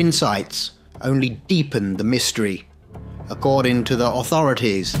 but their insights only deepened the mystery. According to the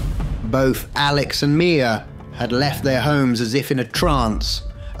authorities, both Alex and Mia had left their homes as if in a trance,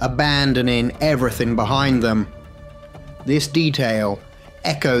 abandoning everything behind them. This detail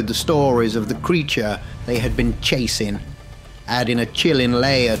echoed the stories of the creature they had been chasing, adding a chilling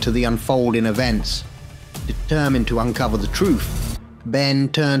layer to the unfolding events. Determined to uncover the truth, Ben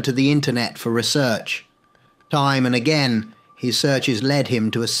turned to the internet for research. Time and again, his searches led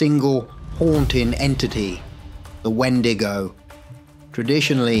him to a single, haunting entity, the Wendigo.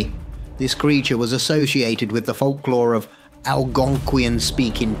 Traditionally, this creature was associated with the folklore of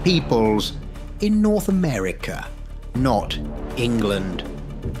Algonquian-speaking peoples in North America, not England.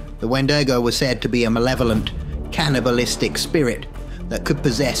 The Wendigo was said to be a malevolent, cannibalistic spirit that could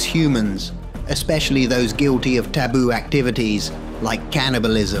possess humans, especially those guilty of taboo activities like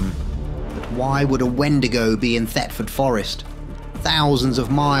cannibalism. But why would a Wendigo be in Thetford Forest, thousands of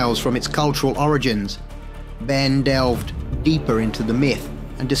miles from its cultural origins? Ben delved deeper into the myth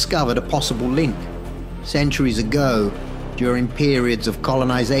and discovered a possible link. Centuries ago, during periods of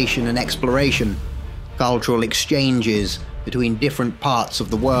colonization and exploration, cultural exchanges between different parts of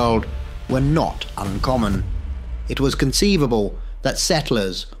the world were not uncommon. It was conceivable that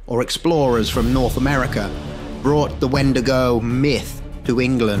settlers or explorers from North America brought the Wendigo myth to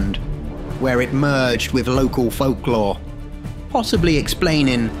England, where it merged with local folklore. possibly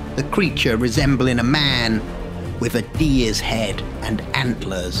explaining the creature resembling a man with a deer's head and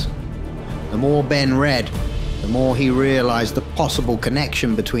antlers. The more Ben read, the more he realized the possible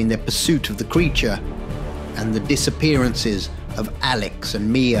connection between their pursuit of the creature and the disappearances of Alex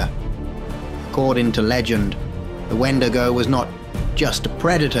and Mia. According to legend, the Wendigo was not just a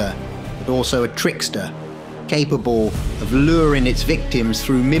predator, but also a trickster, capable of luring its victims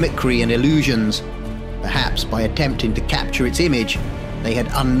through mimicry and illusions. Perhaps by attempting to capture its image, they had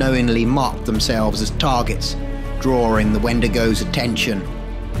unknowingly marked themselves as targets, drawing the Wendigo's attention.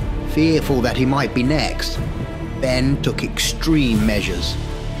 Fearful that he might be next, Ben took extreme measures.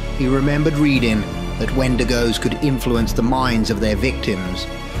 He remembered reading that Wendigos could influence the minds of their victims,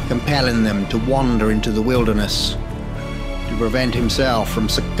 compelling them to wander into the wilderness. To prevent himself from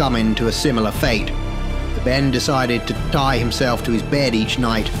succumbing to a similar fate, Ben decided to tie himself to his bed each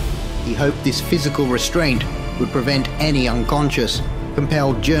night. He hoped this physical restraint would prevent any unconscious,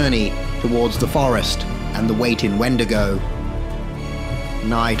 compelled journey towards the forest and the waiting Wendigo.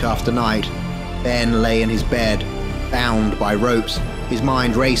 Night after night, Ben lay in his bed, bound by ropes, his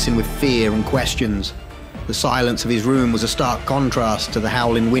mind racing with fear and questions. The silence of his room was a stark contrast to the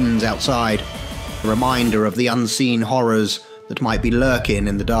howling winds outside, a reminder of the unseen horrors that might be lurking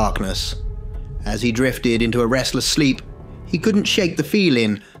in the darkness. As he drifted into a restless sleep, he couldn't shake the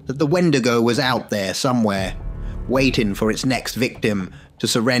feeling that the Wendigo was out there somewhere, waiting for its next victim to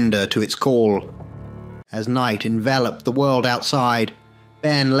surrender to its call. As night enveloped the world outside,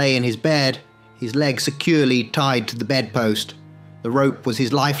 Ben lay in his bed, his legs securely tied to the bedpost. The rope was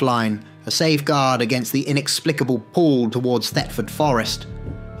his lifeline, a safeguard against the inexplicable pull towards Thetford Forest.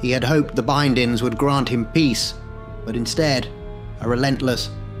 He had hoped the bindings would grant him peace, but instead, a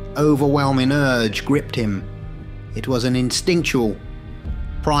relentless, overwhelming urge gripped him. It was an instinctual,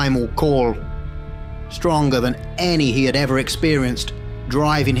 primal call, stronger than any he had ever experienced,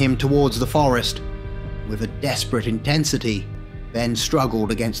 driving him towards the forest. With a desperate intensity, Ben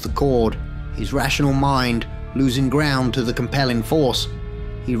struggled against the cord, his rational mind losing ground to the compelling force.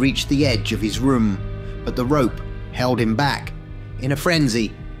 He reached the edge of his room, but the rope held him back. In a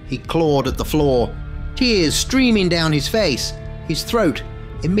frenzy, he clawed at the floor, tears streaming down his face, his throat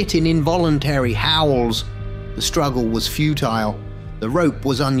emitting involuntary howls. The struggle was futile. The rope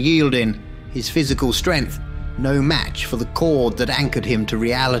was unyielding, his physical strength no match for the cord that anchored him to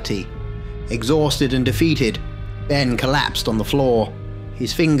reality. Exhausted and defeated, Ben collapsed on the floor.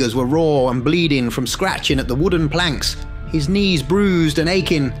 His fingers were raw and bleeding from scratching at the wooden planks, his knees bruised and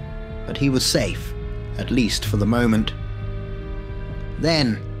aching, but he was safe, at least for the moment.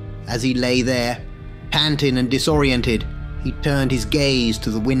 Then, as he lay there, panting and disoriented, he turned his gaze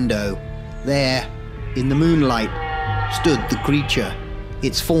to the window. There, in the moonlight, stood the creature,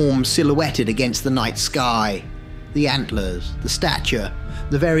 its form silhouetted against the night sky. The antlers, the stature,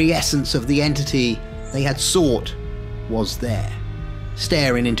 the very essence of the entity they had sought was there,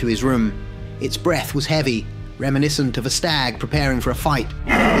 staring into his room. Its breath was heavy, reminiscent of a stag preparing for a fight,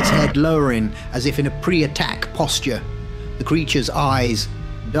 its head lowering as if in a pre-attack posture. The creature's eyes,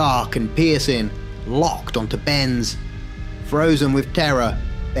 dark and piercing, locked onto Ben's. Frozen with terror,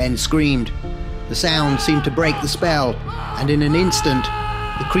 Ben screamed. The sound seemed to break the spell, and in an instant,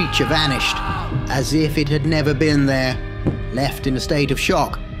 the creature vanished, as if it had never been there. Left in a state of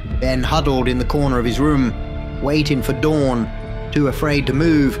shock, Ben huddled in the corner of his room, waiting for dawn, too afraid to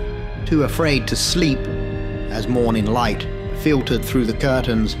move, too afraid to sleep. As morning light filtered through the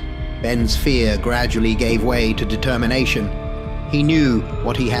curtains, Ben's fear gradually gave way to determination. He knew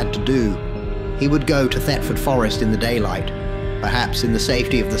what he had to do. He would go to Thetford Forest in the daylight. Perhaps in the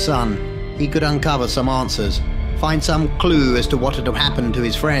safety of the sun, he could uncover some answers, find some clue as to what had happened to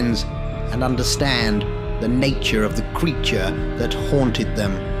his friends, and understand the nature of the creature that haunted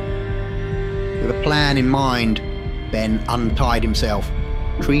them. With a plan in mind, Ben untied himself,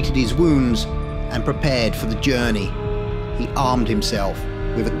 treated his wounds, and prepared for the journey. He armed himself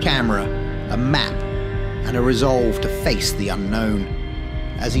with a camera, a map, and a resolve to face the unknown.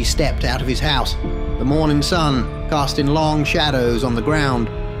 As he stepped out of his house, the morning sun casting long shadows on the ground,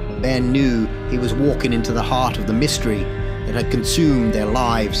 Ben knew he was walking into the heart of the mystery that had consumed their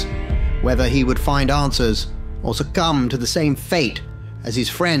lives. Whether he would find answers or succumb to the same fate as his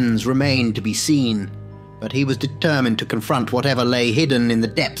friends remained to be seen, but he was determined to confront whatever lay hidden in the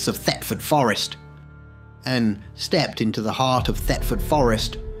depths of Thetford Forest, and stepped into the heart of Thetford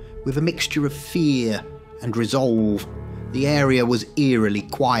Forest with a mixture of fear and resolve. The area was eerily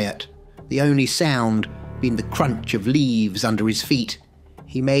quiet, the only sound being the crunch of leaves under his feet.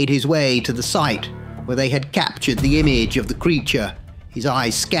 He made his way to the site where they had captured the image of the creature, his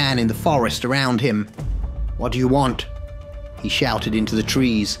eyes scanning the forest around him. "What do you want?" he shouted into the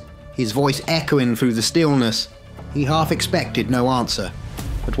trees, his voice echoing through the stillness. He half expected no answer,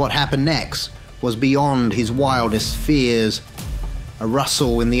 but what happened next was beyond his wildest fears. A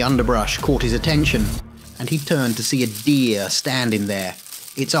rustle in the underbrush caught his attention, and he turned to see a deer standing there,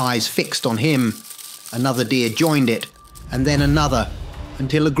 its eyes fixed on him. Another deer joined it, and then another,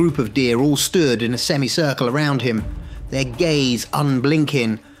 until a group of deer all stood in a semicircle around him, their gaze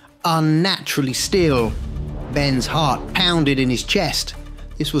unblinking, unnaturally still. Ben's heart pounded in his chest.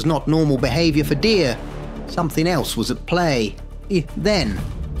 This was not normal behavior for deer. Something else was at play. Then,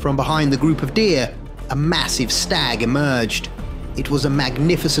 from behind the group of deer, a massive stag emerged. It was a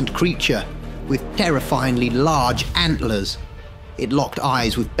magnificent creature with terrifyingly large antlers. It locked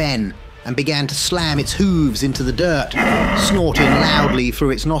eyes with Ben and began to slam its hooves into the dirt, snorting loudly through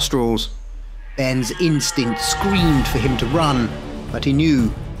its nostrils. Ben's instinct screamed for him to run, but he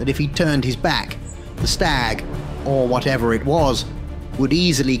knew that if he turned his back, the stag, or whatever it was, would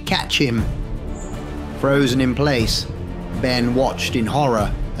easily catch him. Frozen in place, Ben watched in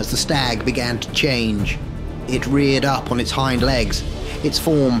horror as the stag began to change. It reared up on its hind legs, its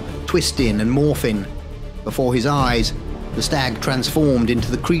form twisting and morphing. Before his eyes, the stag transformed into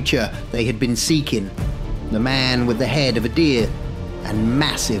the creature they had been seeking, the man with the head of a deer and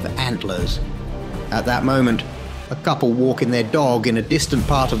massive antlers. At that moment, a couple walking their dog in a distant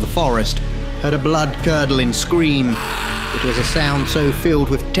part of the forest heard a blood-curdling scream. It was a sound so filled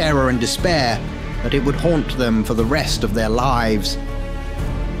with terror and despair that it would haunt them for the rest of their lives.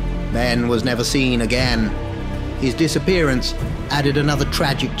 Ben was never seen again. His disappearance added another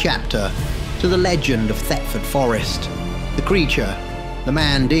tragic chapter to the legend of Thetford Forest. The creature, the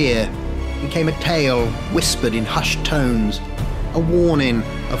man-deer, became a tale whispered in hushed tones, a warning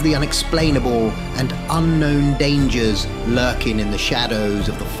of the unexplainable and unknown dangers lurking in the shadows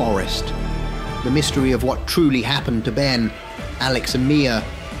of the forest. The mystery of what truly happened to Ben, Alex and Mia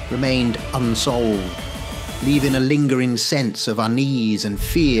remained unsolved, leaving a lingering sense of unease and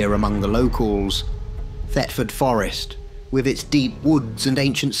fear among the locals. Thetford Forest, with its deep woods and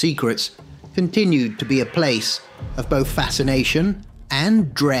ancient secrets, continued to be a place of both fascination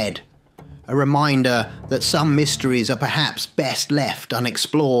and dread, a reminder that some mysteries are perhaps best left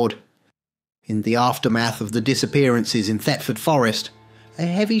unexplored. In the aftermath of the disappearances in Thetford Forest, a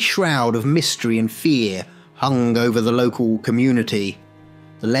heavy shroud of mystery and fear hung over the local community.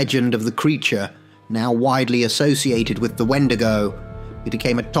 The legend of the creature, now widely associated with the Wendigo,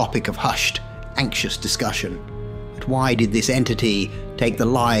 became a topic of hushed, anxious discussion. But why did this entity take the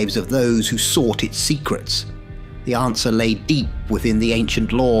lives of those who sought its secrets? The answer lay deep within the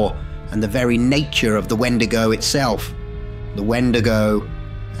ancient lore and the very nature of the Wendigo itself. The Wendigo,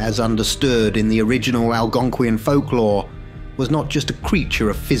 as understood in the original Algonquian folklore, was not just a creature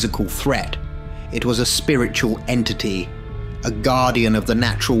of physical threat. It was a spiritual entity, a guardian of the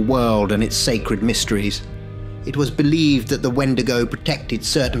natural world and its sacred mysteries. It was believed that the Wendigo protected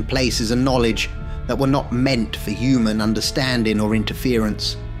certain places and knowledge that were not meant for human understanding or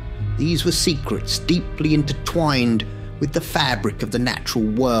interference. These were secrets deeply intertwined with the fabric of the natural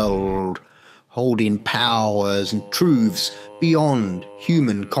world, holding powers and truths beyond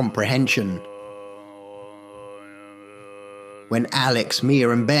human comprehension. When Alex,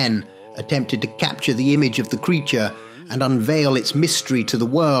 Mia and Ben attempted to capture the image of the creature and unveil its mystery to the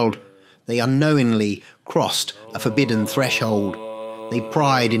world, they unknowingly crossed a forbidden threshold. They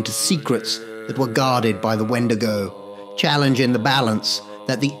pried into secrets that were guarded by the Wendigo, challenging the balance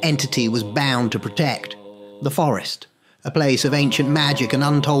that the entity was bound to protect. The forest, a place of ancient magic and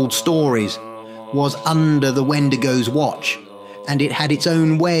untold stories, was under the Wendigo's watch, and it had its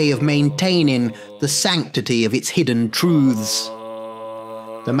own way of maintaining the sanctity of its hidden truths.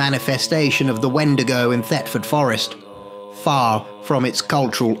 The manifestation of the Wendigo in Thetford Forest, far from its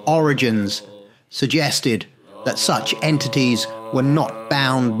cultural origins, suggested that such entities were not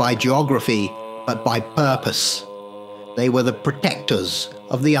bound by geography, but by purpose. They were the protectors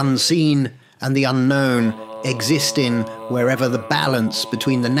of the unseen and the unknown, existing wherever the balance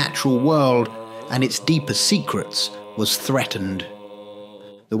between the natural world and its deepest secrets was threatened.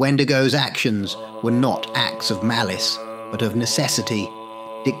 The Wendigo's actions were not acts of malice, but of necessity,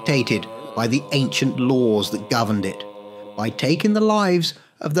 dictated by the ancient laws that governed it. By taking the lives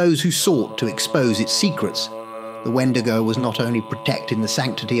of those who sought to expose its secrets, the Wendigo was not only protecting the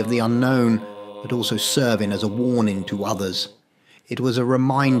sanctity of the unknown, but also serving as a warning to others. It was a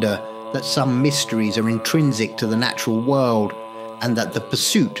reminder that some mysteries are intrinsic to the natural world, and that the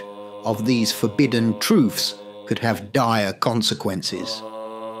pursuit of these forbidden truths could have dire consequences.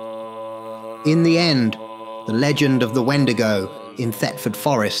 In the end, the legend of the Wendigo in Thetford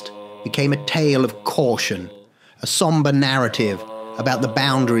Forest became a tale of caution, a somber narrative about the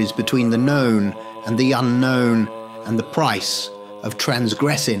boundaries between the known and the unknown and the price of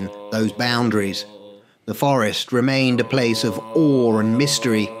transgressing those boundaries. The forest remained a place of awe and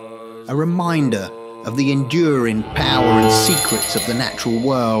mystery, a reminder of the enduring power and secrets of the natural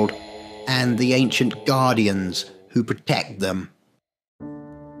world and the ancient guardians who protect them.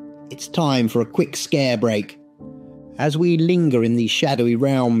 It's time for a quick scare break. As we linger in these shadowy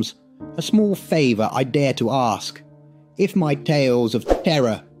realms, a small favour I dare to ask. If my tales of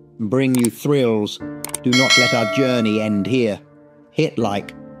terror bring you thrills, do not let our journey end here. Hit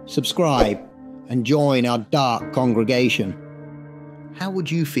like, subscribe, and join our dark congregation. How would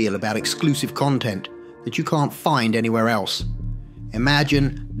you feel about exclusive content that you can't find anywhere else?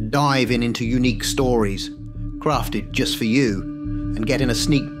 Imagine diving into unique stories, crafted just for you, and getting a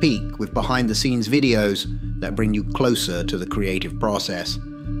sneak peek with behind-the-scenes videos that bring you closer to the creative process.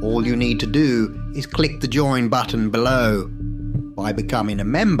 All you need to do is click the join button below. By becoming a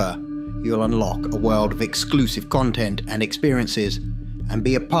member, you'll unlock a world of exclusive content and experiences and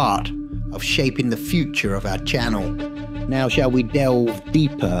be a part of shaping the future of our channel. Now shall we delve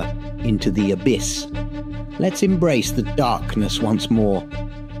deeper into the abyss? Let's embrace the darkness once more.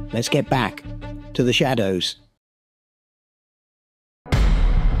 Let's get back to the shadows.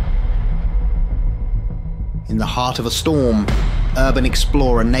 In the heart of a storm, urban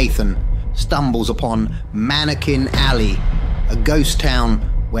explorer Nathan stumbles upon Mannequin Alley, a ghost town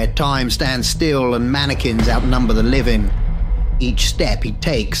where time stands still and mannequins outnumber the living. Each step he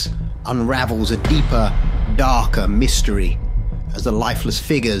takes unravels a deeper, darker mystery as the lifeless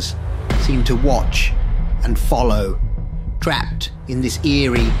figures seem to watch and follow. Trapped in this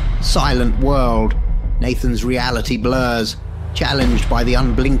eerie, silent world, Nathan's reality blurs, challenged by the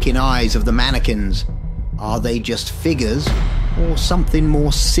unblinking eyes of the mannequins. Are they just figures, or something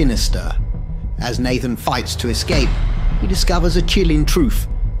more sinister? As Nathan fights to escape, he discovers a chilling truth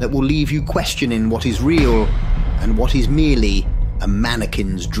that will leave you questioning what is real and what is merely a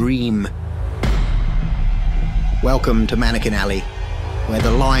mannequin's dream. Welcome to Mannequin Alley, where the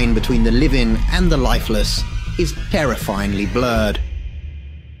line between the living and the lifeless is terrifyingly blurred.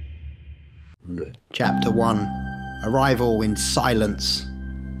 Chapter 1. Arrival in Silence.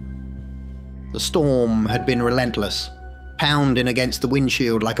 The storm had been relentless, pounding against the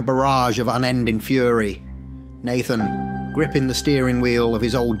windshield like a barrage of unending fury. Nathan, gripping the steering wheel of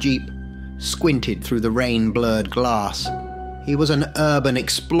his old Jeep, squinted through the rain-blurred glass. He was an urban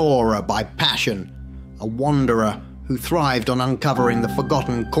explorer by passion, a wanderer who thrived on uncovering the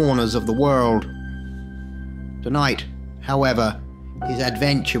forgotten corners of the world. Tonight, however, his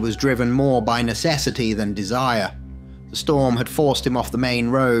adventure was driven more by necessity than desire. The storm had forced him off the main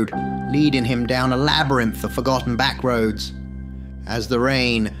road, leading him down a labyrinth of forgotten backroads. As the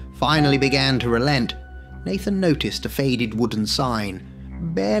rain finally began to relent, Nathan noticed a faded wooden sign,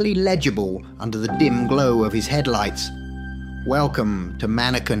 barely legible under the dim glow of his headlights. Welcome to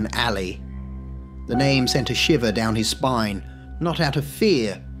Mannequin Alley. The name sent a shiver down his spine, not out of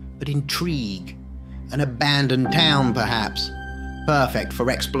fear, but intrigue. An abandoned town, perhaps, perfect for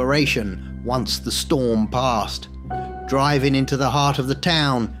exploration once the storm passed. Driving into the heart of the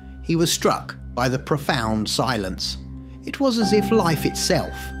town, he was struck by the profound silence. It was as if life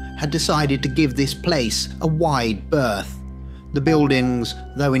itself had decided to give this place a wide berth. The buildings,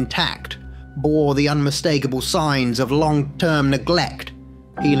 though intact, bore the unmistakable signs of long-term neglect.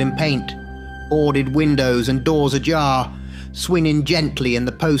 Peeling paint, boarded windows and doors ajar, swinging gently in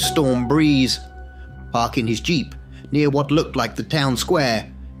the post-storm breeze. Parking his Jeep near what looked like the town square,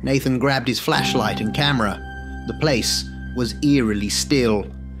 Nathan grabbed his flashlight and camera. The place was eerily still,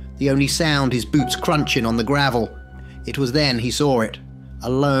 the only sound his boots crunching on the gravel. It was then he saw it, a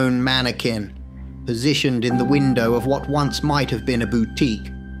lone mannequin, positioned in the window of what once might have been a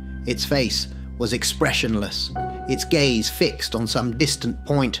boutique. Its face was expressionless, its gaze fixed on some distant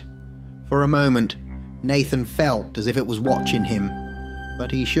point. For a moment, Nathan felt as if it was watching him,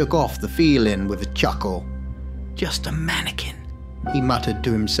 but he shook off the feeling with a chuckle. Just a mannequin, he muttered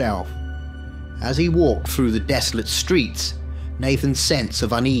to himself. As he walked through the desolate streets, Nathan's sense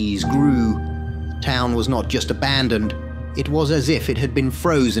of unease grew. The town was not just abandoned, it was as if it had been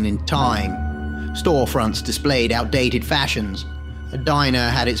frozen in time. Storefronts displayed outdated fashions. A diner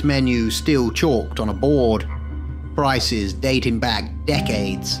had its menu still chalked on a board. Prices dating back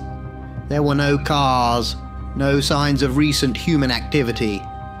decades. There were no cars, no signs of recent human activity.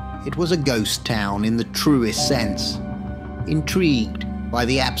 It was a ghost town in the truest sense. Intrigued by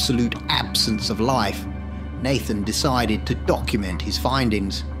the absolute absence of life, Nathan decided to document his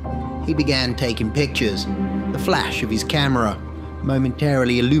findings. He began taking pictures, the flash of his camera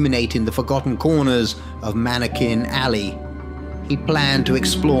momentarily illuminating the forgotten corners of Mannequin Alley. He planned to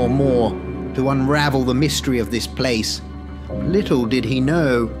explore more, to unravel the mystery of this place. Little did he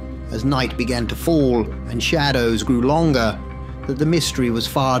know, as night began to fall and shadows grew longer, that the mystery was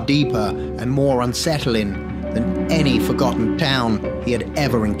far deeper and more unsettling than any forgotten town he had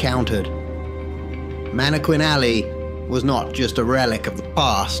ever encountered. Mannequin Alley was not just a relic of the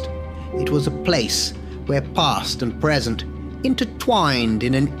past. It was a place where past and present intertwined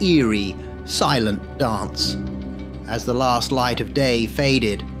in an eerie, silent dance. As the last light of day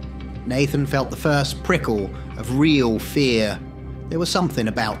faded, Nathan felt the first prickle of real fear. There was something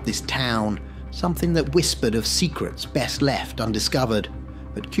about this town, something that whispered of secrets best left undiscovered,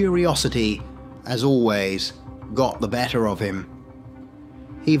 but curiosity, as always, got the better of him.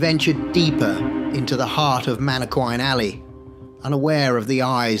 He ventured deeper into the heart of Mannequin Alley, unaware of the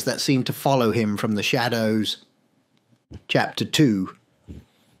eyes that seemed to follow him from the shadows. Chapter 2.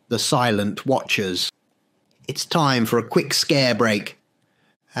 The Silent Watchers. It's time for a quick scare break.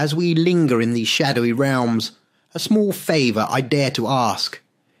 As we linger in these shadowy realms, a small favour I dare to ask.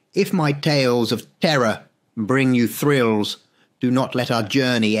 If my tales of terror bring you thrills, do not let our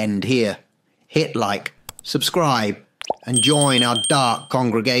journey end here. Hit like, subscribe, and join our dark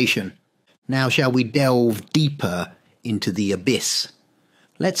congregation. Now shall we delve deeper into the abyss.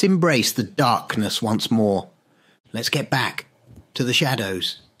 Let's embrace the darkness once more. Let's get back to the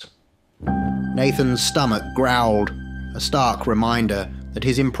shadows. Nathan's stomach growled, a stark reminder that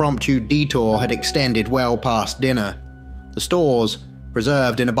his impromptu detour had extended well past dinner. The stores,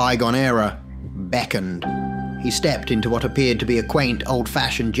 preserved in a bygone era, beckoned. He stepped into what appeared to be a quaint,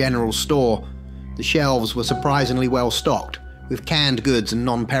 old-fashioned general store. The shelves were surprisingly well stocked, with canned goods and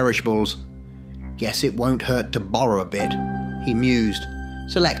non-perishables. Guess it won't hurt to borrow a bit, he mused,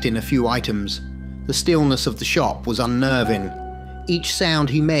 selecting a few items. The stillness of the shop was unnerving. Each sound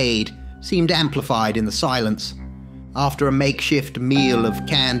he made seemed amplified in the silence. After a makeshift meal of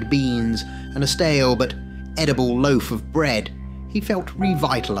canned beans and a stale but edible loaf of bread, he felt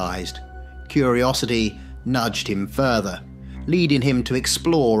revitalized. Curiosity nudged him further, leading him to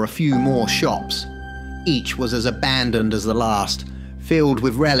explore a few more shops. Each was as abandoned as the last, filled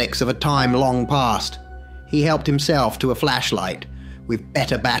with relics of a time long past. He helped himself to a flashlight, with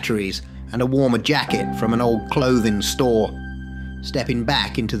better batteries and a warmer jacket from an old clothing store. Stepping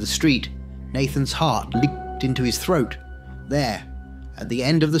back into the street, Nathan's heart leaped into his throat. There, at the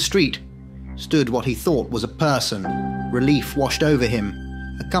end of the street, stood what he thought was a person. Relief washed over him,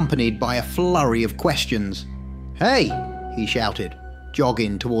 accompanied by a flurry of questions. "Hey!" he shouted,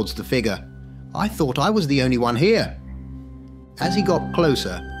 jogging towards the figure. "I thought I was the only one here." As he got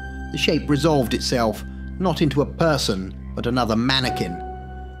closer, the shape resolved itself not into a person, but another mannequin.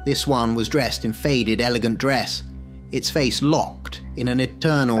 This one was dressed in faded, elegant dress, its face locked in an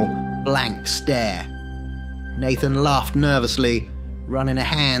eternal, blank stare. Nathan laughed nervously, running a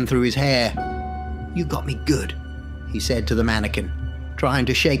hand through his hair. "You got me good," he said to the mannequin, trying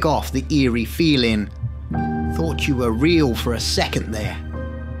to shake off the eerie feeling. "Thought you were real for a second there."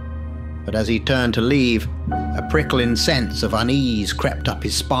 But as he turned to leave, a prickling sense of unease crept up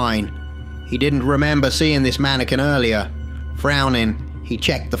his spine. He didn't remember seeing this mannequin earlier. Frowning, he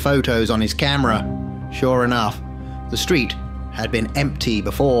checked the photos on his camera. Sure enough, the street had been empty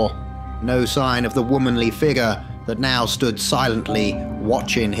before. No sign of the womanly figure that now stood silently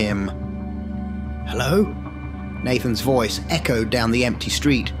watching him. "Hello?" Nathan's voice echoed down the empty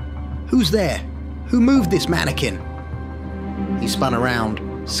street. "Who's there? Who moved this mannequin?" He spun around,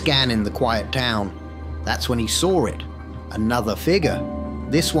 scanning the quiet town. That's when he saw it. Another figure.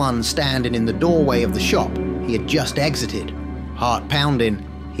 This one standing in the doorway of the shop he had just exited. Heart pounding,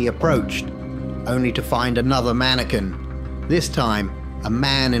 he approached, only to find another mannequin. This time, a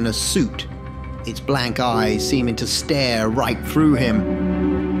man in a suit, its blank eyes seeming to stare right through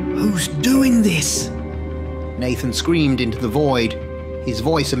him. "Who's doing this?" Nathan screamed into the void, his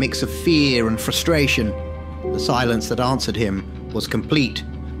voice a mix of fear and frustration. The silence that answered him was complete,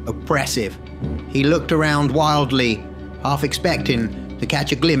 oppressive. He looked around wildly, half expecting to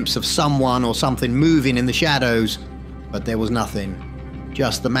catch a glimpse of someone or something moving in the shadows, but there was nothing.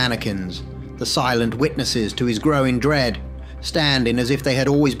 Just the mannequins, the silent witnesses to his growing dread, standing as if they had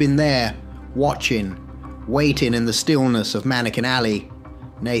always been there, watching, waiting in the stillness of Mannequin Alley.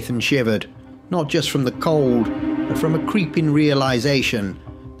 Nathan shivered, not just from the cold, but from a creeping realization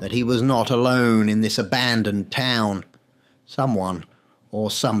that he was not alone in this abandoned town. Someone, or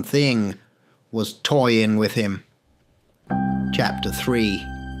something, was toying with him. Chapter 3.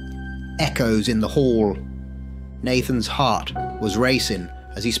 Echoes in the hall. Nathan's heart was racing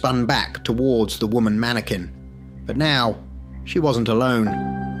as he spun back towards the woman mannequin. But now, She wasn't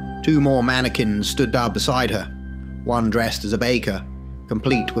alone. 2 more mannequins stood up beside her, one dressed as a baker,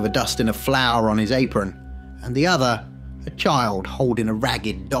 complete with a dusting of flour on his apron, and the other, a child holding a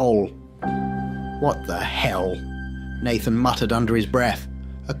ragged doll. "What the hell?" Nathan muttered under his breath,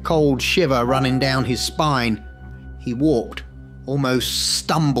 a cold shiver running down his spine. He walked, almost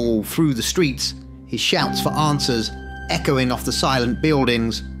stumbled through the streets, his shouts for answers echoing off the silent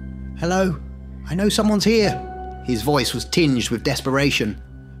buildings. "Hello? I know someone's here." His voice was tinged with desperation.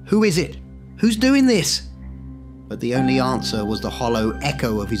 "Who is it? Who's doing this?" But the only answer was the hollow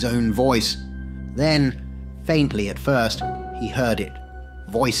echo of his own voice. Then, faintly at first, he heard it.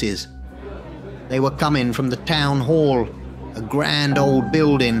 Voices. They were coming from the town hall, a grand old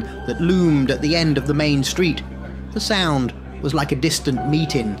building that loomed at the end of the main street. The sound was like a distant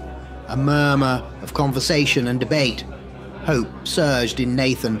meeting, a murmur of conversation and debate. Hope surged in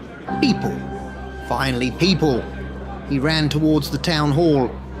Nathan. People. Finally, people. He ran towards the town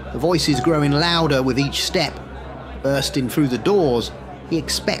hall, the voices growing louder with each step. Bursting through the doors, he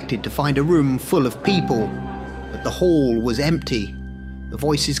expected to find a room full of people, but the hall was empty. The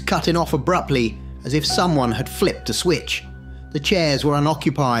voices cutting off abruptly, as if someone had flipped a switch. The chairs were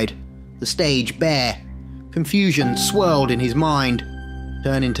unoccupied, the stage bare. Confusion swirled in his mind.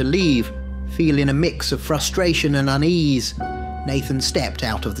 Turning to leave, feeling a mix of frustration and unease, Nathan stepped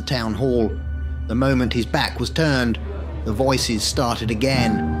out of the town hall. The moment his back was turned, the voices started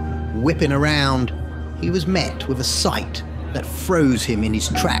again. Whipping around, he was met with a sight that froze him in his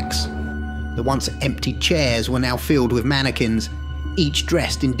tracks. The once empty chairs were now filled with mannequins, each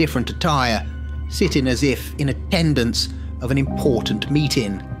dressed in different attire, sitting as if in attendance of an important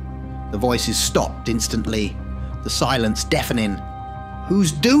meeting. The voices stopped instantly, the silence deafening.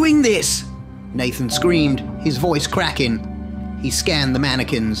 "Who's doing this?" Nathan screamed, his voice cracking. He scanned the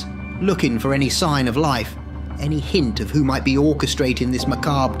mannequins, looking for any sign of life, any hint of who might be orchestrating this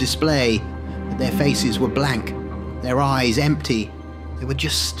macabre display, but their faces were blank, their eyes empty. They were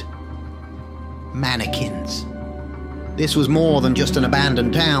just mannequins. This was more than just an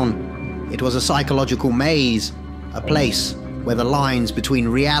abandoned town. It was a psychological maze, a place where the lines between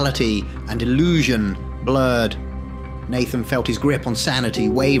reality and illusion blurred. Nathan felt his grip on sanity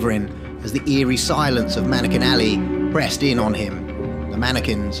wavering as the eerie silence of Mannequin Alley pressed in on him. The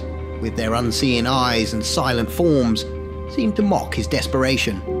mannequins, with their unseeing eyes and silent forms, seemed to mock his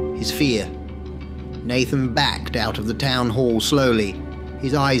desperation, his fear. Nathan backed out of the town hall slowly,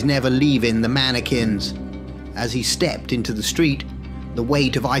 his eyes never leaving the mannequins. As he stepped into the street, the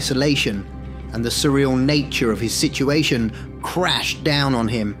weight of isolation and the surreal nature of his situation crashed down on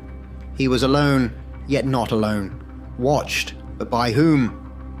him. He was alone, yet not alone. Watched, but by whom?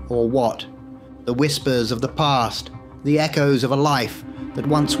 Or what? The whispers of the past, the echoes of a life that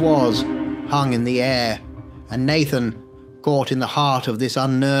once was, hung in the air, and Nathan, caught in the heart of this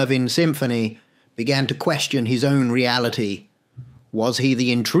unnerving symphony, began to question his own reality. Was he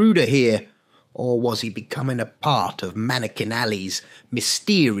the intruder here, or was he becoming a part of Mannequin Alley's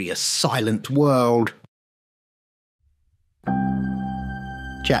mysterious silent world?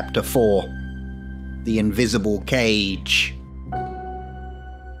 Chapter 4. The Invisible Cage.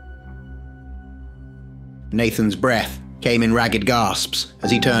 Nathan's breath came in ragged gasps as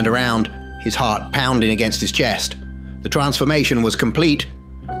he turned around, his heart pounding against his chest. The transformation was complete.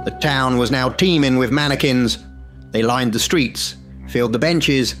 The town was now teeming with mannequins. They lined the streets, filled the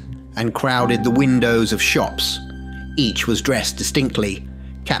benches, and crowded the windows of shops. Each was dressed distinctly,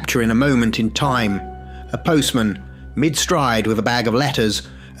 capturing a moment in time. A postman, mid-stride with a bag of letters,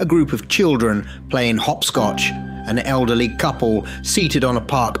 a group of children playing hopscotch, an elderly couple seated on a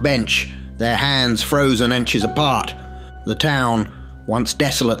park bench, their hands frozen inches apart. The town, once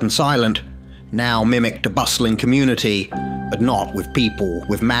desolate and silent, now mimicked a bustling community, but not with people,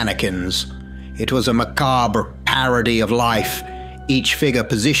 with mannequins. It was a macabre parody of life, each figure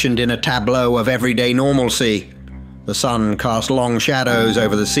positioned in a tableau of everyday normalcy. The sun cast long shadows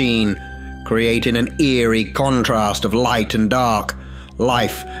over the scene, creating an eerie contrast of light and dark,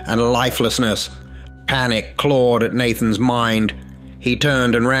 life and lifelessness. Panic clawed at Nathan's mind. He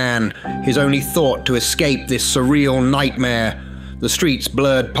turned and ran, his only thought to escape this surreal nightmare. The streets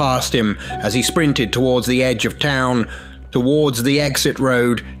blurred past him as he sprinted towards the edge of town, towards the exit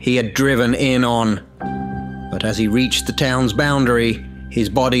road he had driven in on. But as he reached the town's boundary, his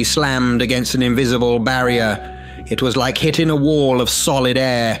body slammed against an invisible barrier. It was like hitting a wall of solid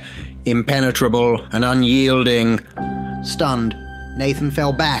air, impenetrable and unyielding. Stunned, Nathan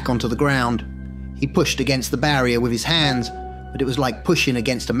fell back onto the ground. He pushed against the barrier with his hands, but it was like pushing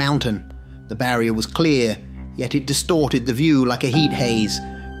against a mountain. The barrier was clear, yet it distorted the view like a heat haze,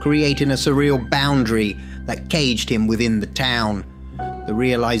 creating a surreal boundary that caged him within the town. The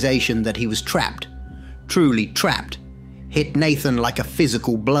realization that he was trapped, truly trapped, hit Nathan like a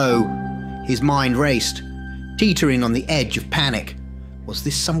physical blow. His mind raced, teetering on the edge of panic. Was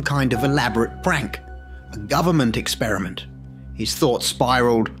this some kind of elaborate prank? A government experiment? His thoughts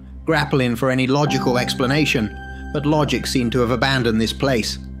spiraled, grappling for any logical explanation, but logic seemed to have abandoned this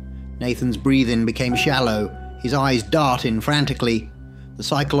place. Nathan's breathing became shallow, his eyes darting frantically. The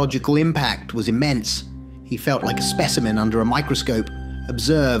psychological impact was immense. He felt like a specimen under a microscope,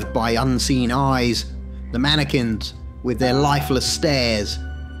 observed by unseen eyes. The mannequins, with their lifeless stares,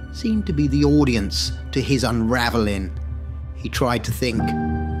 seemed to be the audience to his unraveling. He tried to think,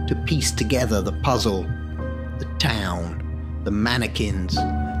 to piece together the puzzle. The town, the mannequins,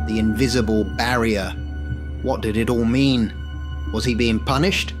 the invisible barrier. What did it all mean? Was he being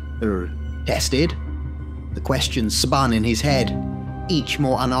punished? Or tested? The questions spun in his head, each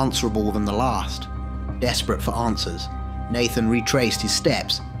more unanswerable than the last. Desperate for answers, Nathan retraced his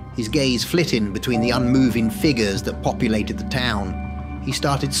steps, his gaze flitting between the unmoving figures that populated the town. He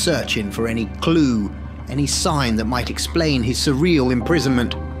started searching for any clue, any sign that might explain his surreal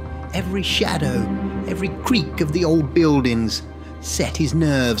imprisonment. Every shadow, every creak of the old buildings set his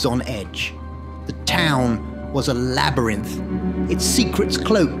nerves on edge. The town was a labyrinth, its secrets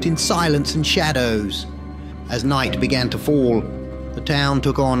cloaked in silence and shadows. As night began to fall, the town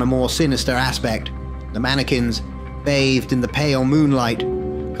took on a more sinister aspect. The mannequins, bathed in the pale moonlight,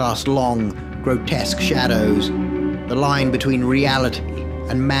 cast long, grotesque shadows. The line between reality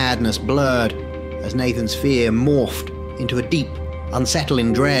and madness blurred as Nathan's fear morphed into a deep,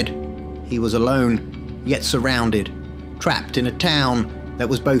 unsettling dread. He was alone, yet surrounded, trapped in a town that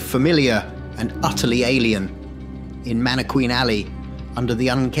was both familiar and utterly alien. In Mannequin Alley, under the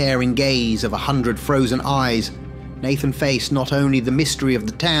uncaring gaze of 100 frozen eyes, Nathan faced not only the mystery of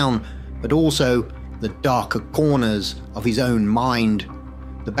the town, but also the darker corners of his own mind.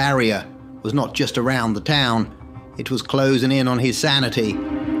 The barrier was not just around the town, it was closing in on his sanity,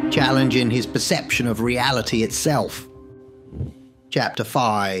 challenging his perception of reality itself. Chapter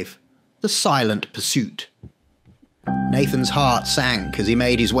 5. The Silent Pursuit. Nathan's heart sank as he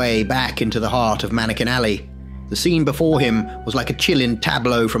made his way back into the heart of Mannequin Alley. The scene before him was like a chilling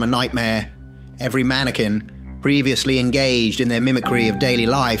tableau from a nightmare. Every mannequin, previously engaged in their mimicry of daily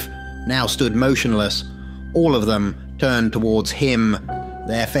life, now stood motionless, all of them turned towards him.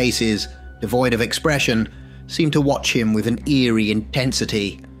 Their faces, devoid of expression, seemed to watch him with an eerie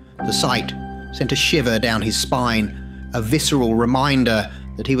intensity. The sight sent a shiver down his spine, a visceral reminder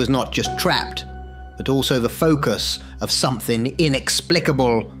that he was not just trapped, but also the focus of something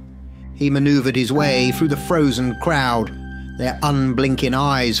inexplicable. He maneuvered his way through the frozen crowd, their unblinking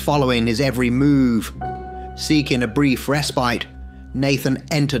eyes following his every move. Seeking a brief respite, Nathan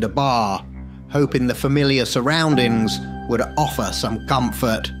entered a bar, hoping the familiar surroundings would offer some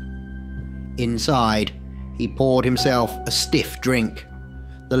comfort. Inside, he poured himself a stiff drink,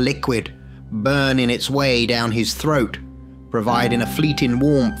 the liquid burning its way down his throat, providing a fleeting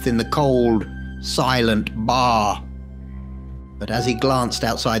warmth in the cold, silent bar. But as he glanced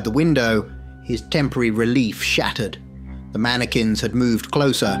outside the window, his temporary relief shattered. The mannequins had moved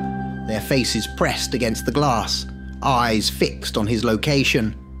closer, their faces pressed against the glass, eyes fixed on his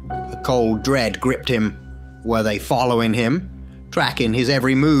location. A cold dread gripped him. Were they following him, tracking his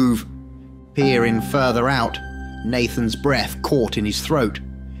every move? Peering further out, Nathan's breath caught in his throat.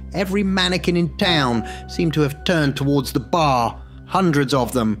 Every mannequin in town seemed to have turned towards the bar, hundreds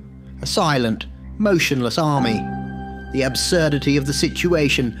of them, a silent, motionless army. The absurdity of the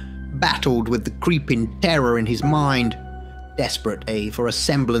situation battled with the creeping terror in his mind. Desperate, for a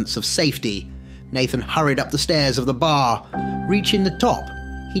semblance of safety, Nathan hurried up the stairs of the bar. Reaching the top,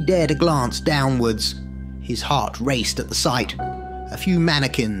 he dared a glance downwards. His heart raced at the sight. A few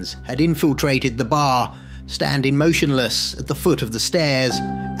mannequins had infiltrated the bar, standing motionless at the foot of the stairs,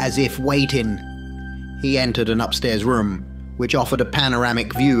 as if waiting. He entered an upstairs room, which offered a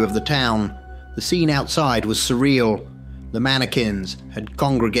panoramic view of the town. The scene outside was surreal. The mannequins had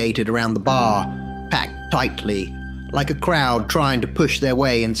congregated around the bar, packed tightly, like a crowd trying to push their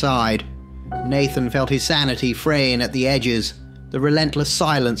way inside. Nathan felt his sanity fraying at the edges, the relentless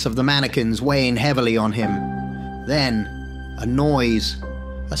silence of the mannequins weighing heavily on him. Then, a noise,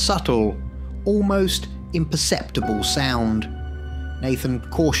 a subtle, almost imperceptible sound. Nathan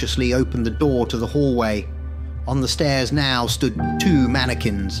cautiously opened the door to the hallway. On the stairs now stood two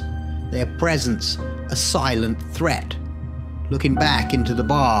mannequins, their presence a silent threat. Looking back into the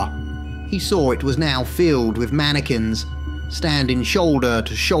bar, he saw it was now filled with mannequins, standing shoulder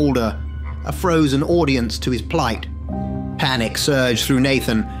to shoulder, a frozen audience to his plight. Panic surged through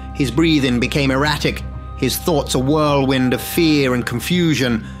Nathan. His breathing became erratic, his thoughts a whirlwind of fear and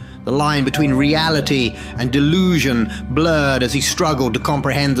confusion. The line between reality and delusion blurred as he struggled to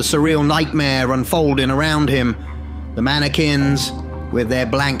comprehend the surreal nightmare unfolding around him. The mannequins, with their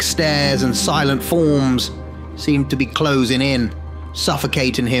blank stares and silent forms, seemed to be closing in,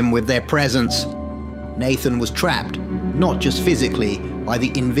 suffocating him with their presence. Nathan was trapped, not just physically, by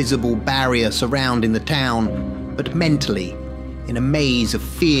the invisible barrier surrounding the town, but mentally, in a maze of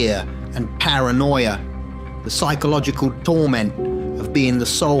fear and paranoia. The psychological torment of being the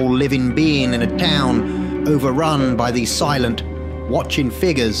sole living being in a town overrun by these silent, watching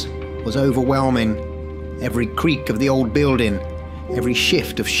figures was overwhelming. Every creak of the old building, every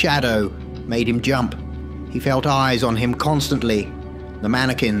shift of shadow made him jump. He felt eyes on him constantly. The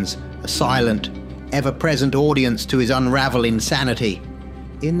mannequins, a silent, ever-present audience to his unraveling sanity.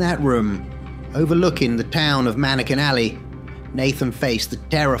 In that room, overlooking the town of Mannequin Alley, Nathan faced the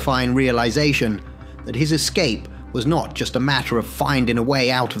terrifying realization that his escape was not just a matter of finding a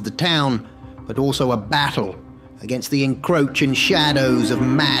way out of the town, but also a battle against the encroaching shadows of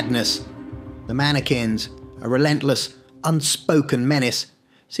madness. The mannequins, a relentless, unspoken menace,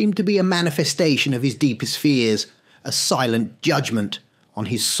 seemed to be a manifestation of his deepest fears, a silent judgment on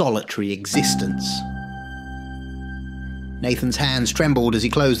his solitary existence. Nathan's hands trembled as he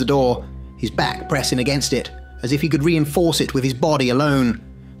closed the door, his back pressing against it, as if he could reinforce it with his body alone.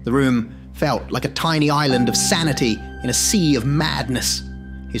 The room felt like a tiny island of sanity in a sea of madness.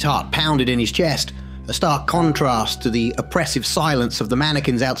 His heart pounded in his chest, a stark contrast to the oppressive silence of the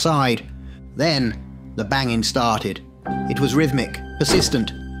mannequins outside. Then, the banging started. It was rhythmic,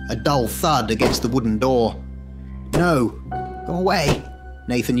 persistent, a dull thud against the wooden door. "No, go away,"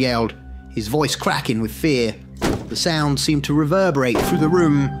 Nathan yelled, his voice cracking with fear. The sound seemed to reverberate through the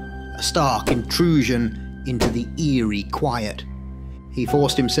room, a stark intrusion into the eerie quiet. He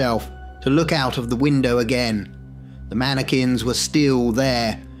forced himself to look out of the window again. The mannequins were still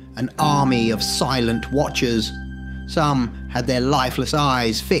there, an army of silent watchers. Some had their lifeless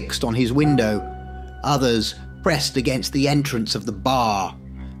eyes fixed on his window, others pressed against the entrance of the bar,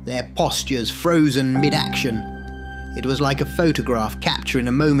 their postures frozen mid-action. It was like a photograph capturing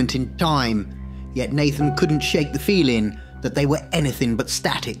a moment in time, yet Nathan couldn't shake the feeling that they were anything but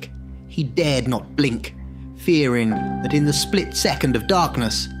static. He dared not blink, fearing that in the split second of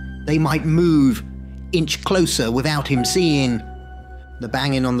darkness, they might move, inch closer without him seeing. The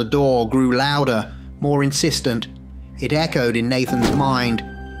banging on the door grew louder, more insistent. It echoed in Nathan's mind,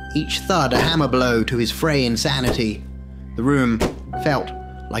 each thud a hammer blow to his fraying sanity. The room felt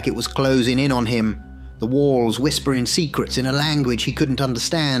like it was closing in on him, the walls whispering secrets in a language he couldn't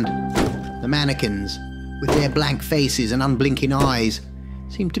understand. The mannequins, with their blank faces and unblinking eyes,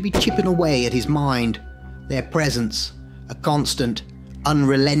 seemed to be chipping away at his mind, their presence a constant,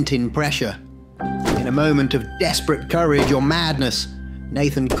 unrelenting pressure. In a moment of desperate courage or madness,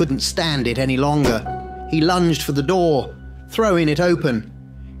 Nathan couldn't stand it any longer. He lunged for the door, throwing it open.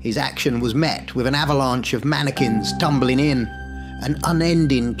 His action was met with an avalanche of mannequins tumbling in, an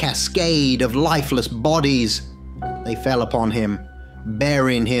unending cascade of lifeless bodies. They fell upon him,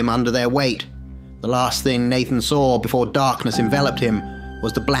 burying him under their weight. The last thing Nathan saw before darkness enveloped him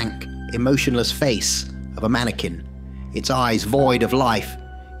was the blank, emotionless face of a mannequin, its eyes void of life,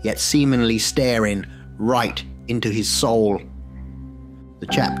 yet seemingly staring right into his soul. The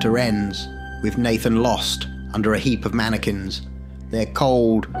chapter ends with Nathan lost under a heap of mannequins, their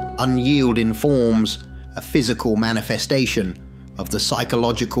cold, unyielding forms a physical manifestation of the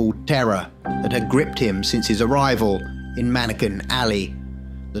psychological terror that had gripped him since his arrival in Mannequin Alley.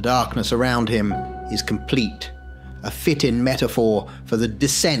 The darkness around him is complete, a fitting metaphor for the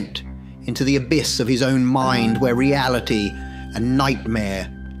descent into the abyss of his own mind where reality and nightmare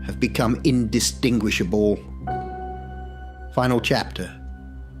have become indistinguishable. Final chapter.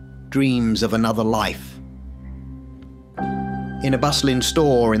 Dreams of another life. In a bustling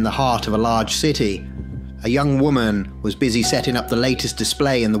store in the heart of a large city, a young woman was busy setting up the latest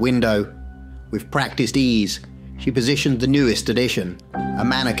display in the window. With practiced ease, she positioned the newest edition, a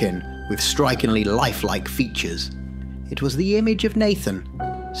mannequin with strikingly lifelike features. It was the image of Nathan,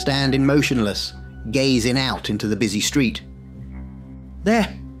 standing motionless, gazing out into the busy street. "There,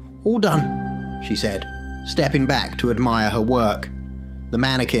 all done," she said, stepping back to admire her work. The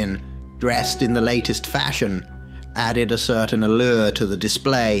mannequin, dressed in the latest fashion, added a certain allure to the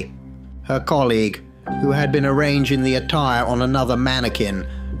display. Her colleague, who had been arranging the attire on another mannequin,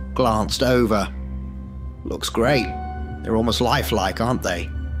 glanced over. "Looks great. They're almost lifelike, aren't they?"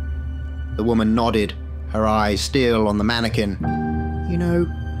 The woman nodded, her eyes still on the mannequin. "You know,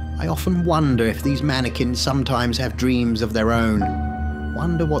 I often wonder if these mannequins sometimes have dreams of their own.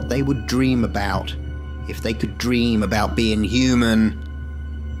 Wonder what they would dream about, if they could dream about being human."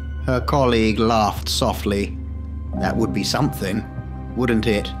 Her colleague laughed softly. "That would be something, wouldn't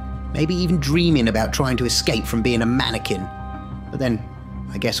it? Maybe even dreaming about trying to escape from being a mannequin. But then,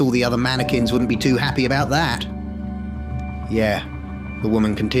 I guess all the other mannequins wouldn't be too happy about that." "Yeah," the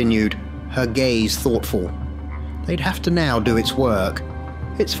woman continued, her gaze thoughtful. "They'd have to now do its work.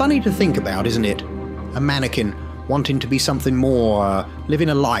 It's funny to think about, isn't it? A mannequin wanting to be something more, living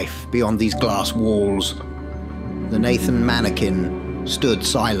a life beyond these glass walls." The Nathan mannequin stood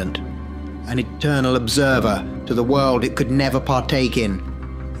silent, an eternal observer to the world it could never partake in.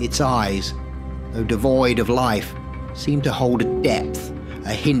 Its eyes, though devoid of life, seemed to hold a depth,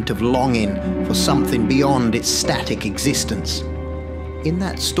 a hint of longing for something beyond its static existence. In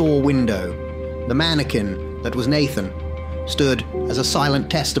that store window, the mannequin that was Nathan stood as a silent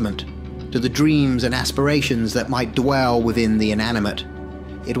testament to the dreams and aspirations that might dwell within the inanimate.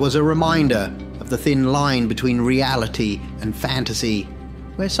 It was a reminder of the thin line between reality and fantasy,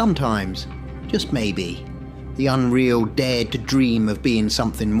 where sometimes, just maybe, the unreal dared to dream of being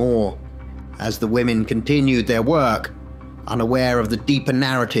something more. As the women continued their work, unaware of the deeper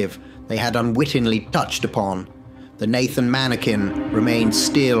narrative they had unwittingly touched upon, the Nathan mannequin remained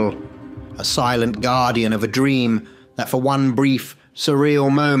still, a silent guardian of a dream that for one brief, surreal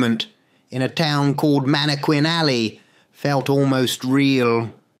moment, in a town called Mannequin Alley, felt almost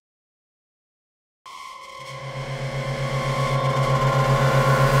real.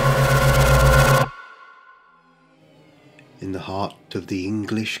 In the heart of the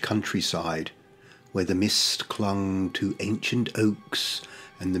English countryside, where the mist clung to ancient oaks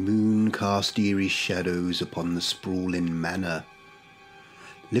and the moon cast eerie shadows upon the sprawling manor,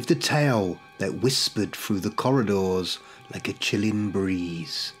 lived a tale that whispered through the corridors like a chilling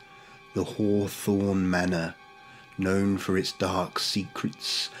breeze. The Hawthorne Manor, known for its dark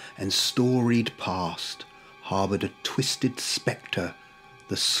secrets and storied past, harboured a twisted spectre,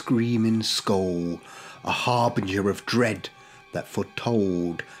 the Screaming Skull, a harbinger of dread that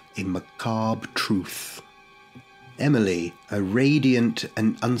foretold a macabre truth. Emily, a radiant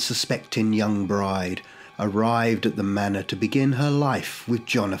and unsuspecting young bride, arrived at the manor to begin her life with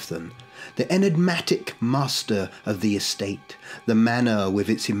Jonathan, the enigmatic master of the estate. The manor, with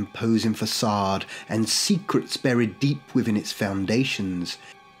its imposing facade and secrets buried deep within its foundations,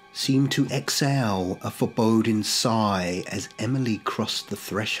 seemed to exhale a foreboding sigh as Emily crossed the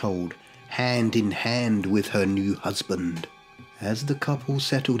threshold, hand in hand with her new husband. As the couple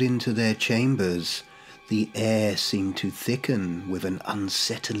settled into their chambers, the air seemed to thicken with an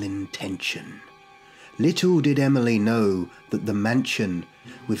unsettling tension. Little did Emily know that the mansion,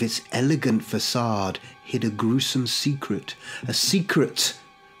 with its elegant facade, hid a gruesome secret, a secret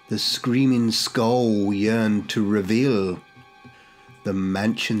the Screaming Skull yearned to reveal. The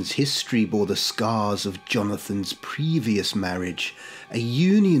mansion's history bore the scars of Jonathan's previous marriage, a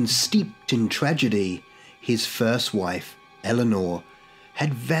union steeped in tragedy. His first wife, Eleanor,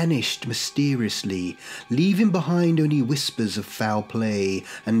 had vanished mysteriously, leaving behind only whispers of foul play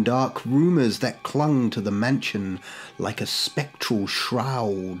and dark rumours that clung to the mansion like a spectral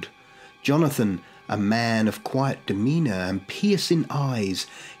shroud. Jonathan, a man of quiet demeanour and piercing eyes,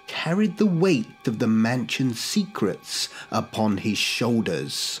 carried the weight of the mansion's secrets upon his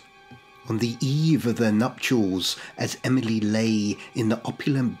shoulders. On the eve of their nuptials, as Emily lay in the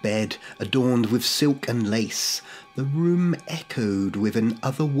opulent bed adorned with silk and lace, the room echoed with an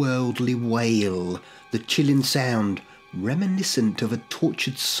otherworldly wail. The chilling sound, reminiscent of a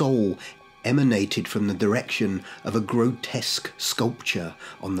tortured soul, emanated from the direction of a grotesque sculpture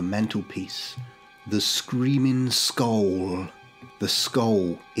on the mantelpiece. The Screaming Skull. The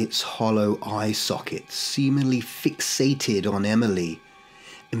skull, its hollow eye sockets seemingly fixated on Emily,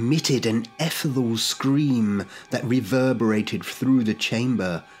 emitted an ethereal scream that reverberated through the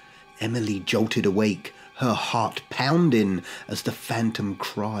chamber. Emily jolted awake, her heart pounding as the phantom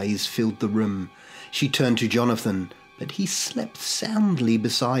cries filled the room. She turned to Jonathan, but he slept soundly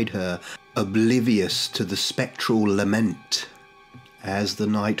beside her, oblivious to the spectral lament. As the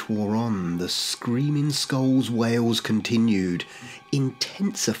night wore on, the Screaming Skull's wails continued,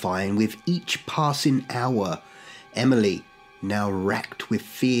 intensifying with each passing hour. Emily, now racked with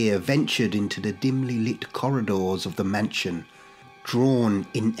fear, ventured into the dimly lit corridors of the mansion. Drawn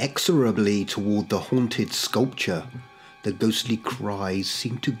inexorably toward the haunted sculpture, the ghostly cries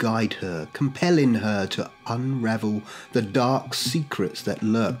seemed to guide her, compelling her to unravel the dark secrets that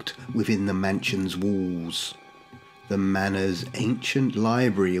lurked within the mansion's walls. The manor's ancient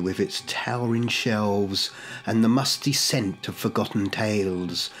library with its towering shelves and the musty scent of forgotten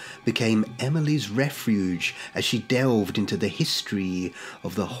tales became Emily's refuge as she delved into the history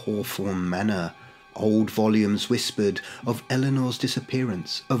of the Hawthorne Manor. Old volumes whispered of Eleanor's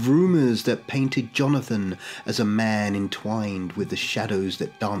disappearance, of rumours that painted Jonathan as a man entwined with the shadows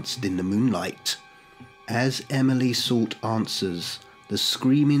that danced in the moonlight. As Emily sought answers, the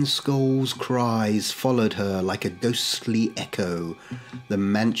screaming skull's cries followed her like a ghostly echo. The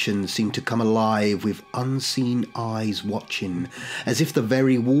mansion seemed to come alive with unseen eyes watching, as if the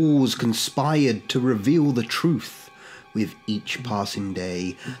very walls conspired to reveal the truth. With each passing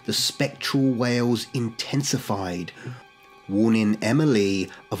day, the spectral wails intensified, warning Emily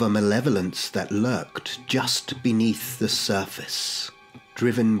of a malevolence that lurked just beneath the surface.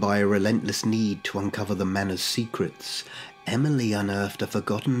 Driven by a relentless need to uncover the manor's secrets, Emily unearthed a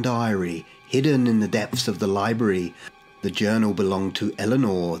forgotten diary hidden in the depths of the library. The journal belonged to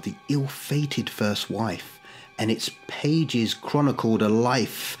Eleanor, the ill-fated first wife, and its pages chronicled a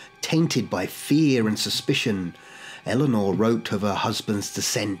life tainted by fear and suspicion. Eleanor wrote of her husband's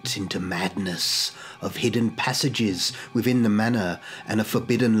descent into madness, of hidden passages within the manor, and a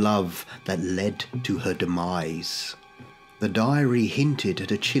forbidden love that led to her demise. The diary hinted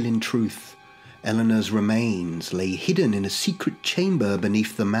at a chilling truth. Eleanor's remains lay hidden in a secret chamber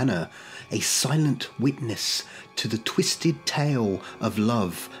beneath the manor, a silent witness to the twisted tale of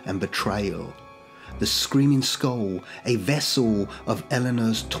love and betrayal. The screaming skull, a vessel of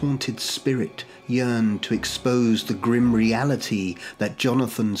Eleanor's taunted spirit, yearned to expose the grim reality that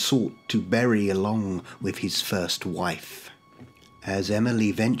Jonathan sought to bury along with his first wife. As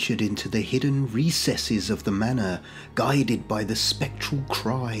Emily ventured into the hidden recesses of the manor, guided by the spectral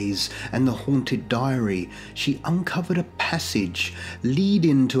cries and the haunted diary, she uncovered a passage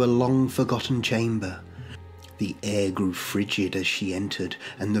leading to a long-forgotten chamber. The air grew frigid as she entered,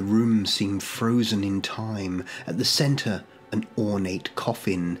 and the room seemed frozen in time. At the centre, an ornate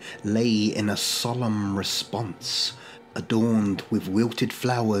coffin lay in a solemn response, adorned with wilted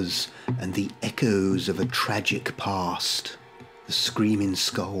flowers and the echoes of a tragic past. The screaming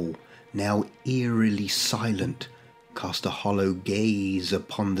skull, now eerily silent, cast a hollow gaze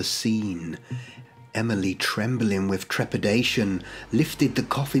upon the scene. Emily, trembling with trepidation, lifted the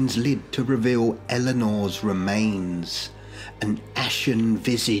coffin's lid to reveal Eleanor's remains. An ashen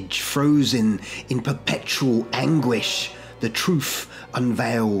visage frozen in perpetual anguish. The truth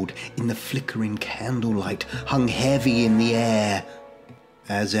unveiled in the flickering candlelight hung heavy in the air.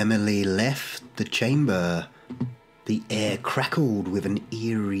 As Emily left the chamber, the air crackled with an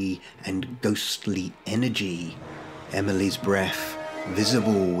eerie and ghostly energy. Emily's breath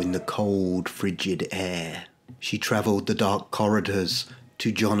visible in the cold, frigid air. She travelled the dark corridors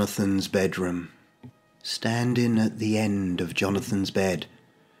to Jonathan's bedroom. Standing at the end of Jonathan's bed,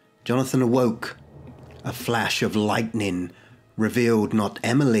 Jonathan awoke. A flash of lightning revealed not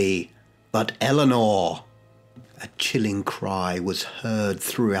Emily, but Eleanor. A chilling cry was heard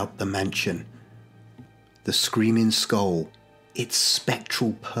throughout the mansion. The screaming skull, its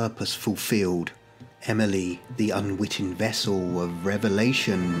spectral purpose fulfilled. Emily, the unwitting vessel of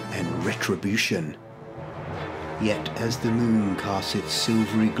revelation and retribution. Yet as the moon cast its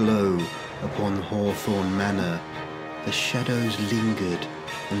silvery glow upon Hawthorne Manor, the shadows lingered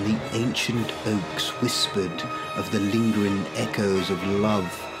and the ancient oaks whispered of the lingering echoes of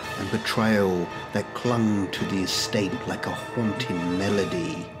love and betrayal that clung to the estate like a haunting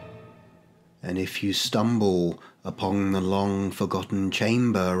melody. And if you stumble upon the long-forgotten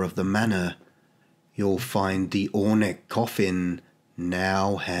chamber of the manor, you'll find the ornate coffin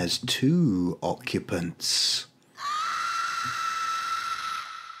now has 2 occupants.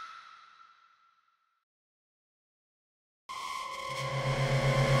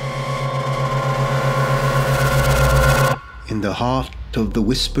 In the heart of the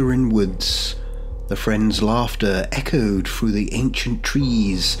Whispering Woods, the friends' laughter echoed through the ancient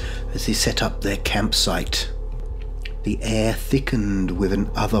trees as they set up their campsite. The air thickened with an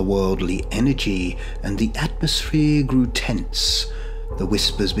otherworldly energy, and the atmosphere grew tense. The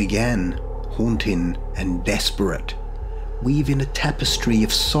whispers began, haunting and desperate, weaving a tapestry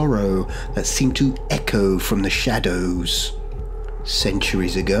of sorrow that seemed to echo from the shadows.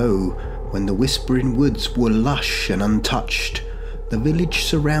 Centuries ago, when the Whispering Woods were lush and untouched, the village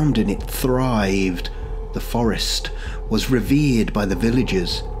surrounding it thrived. The forest was revered by the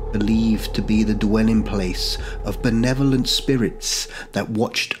villagers, believed to be the dwelling place of benevolent spirits that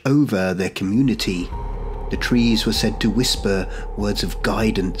watched over their community. The trees were said to whisper words of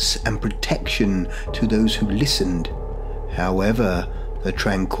guidance and protection to those who listened. However, the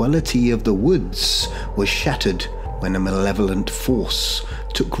tranquility of the woods was shattered when a malevolent force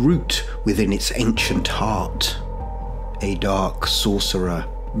took root within its ancient heart. A dark sorcerer,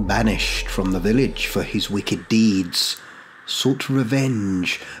 banished from the village for his wicked deeds, sought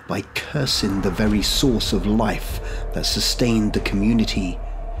revenge by cursing the very source of life that sustained the community.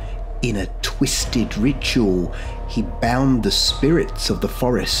 In a twisted ritual, he bound the spirits of the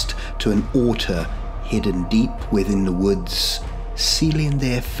forest to an altar hidden deep within the woods, sealing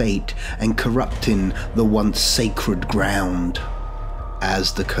their fate and corrupting the once sacred ground.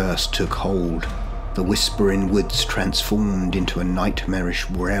 As the curse took hold, the Whispering Woods transformed into a nightmarish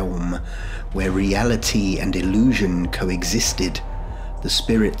realm where reality and illusion coexisted. The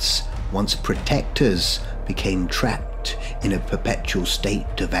spirits, once protectors, became trapped in a perpetual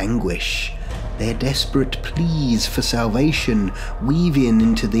state of anguish, their desperate pleas for salvation weaving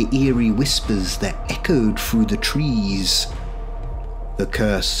into the eerie whispers that echoed through the trees. The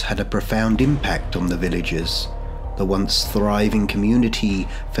curse had a profound impact on the villagers. The once thriving community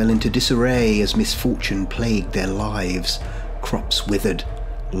fell into disarray as misfortune plagued their lives. Crops withered,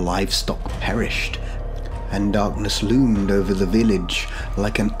 livestock perished, and darkness loomed over the village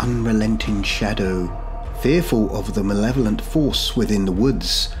like an unrelenting shadow. Fearful of the malevolent force within the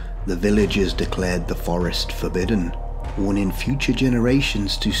woods, the villagers declared the forest forbidden, warning future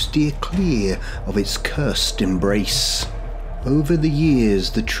generations to steer clear of its cursed embrace. Over the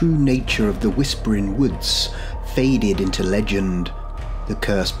years, the true nature of the Whispering Woods faded into legend. The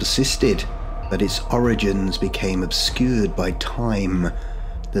curse persisted, but its origins became obscured by time.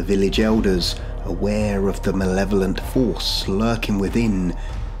 The village elders, aware of the malevolent force lurking within,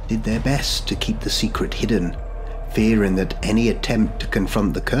 did their best to keep the secret hidden, fearing that any attempt to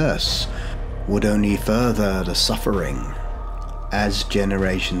confront the curse would only further the suffering. As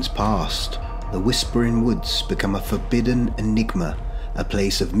generations passed, the Whispering Woods became a forbidden enigma, a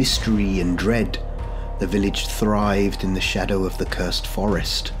place of mystery and dread. The village thrived in the shadow of the cursed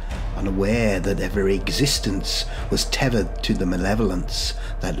forest, unaware that their very existence was tethered to the malevolence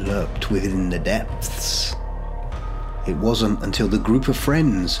that lurked within the depths. It wasn't until the group of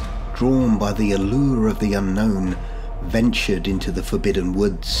friends, drawn by the allure of the unknown, ventured into the Forbidden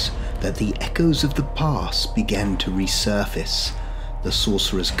Woods that the echoes of the past began to resurface. The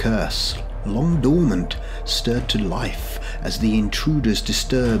sorcerer's curse, long dormant, stirred to life as the intruders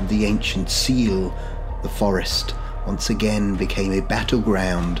disturbed the ancient seal. The forest once again became a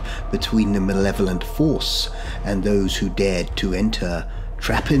battleground between the malevolent force and those who dared to enter,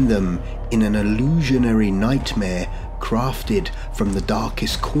 trapping them in an illusionary nightmare crafted from the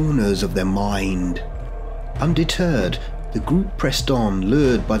darkest corners of their mind. Undeterred, the group pressed on,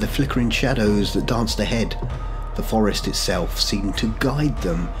 lured by the flickering shadows that danced ahead. The forest itself seemed to guide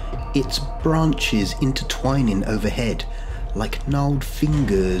them, its branches intertwining overhead, like gnarled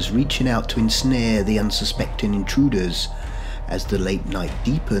fingers reaching out to ensnare the unsuspecting intruders. As the late night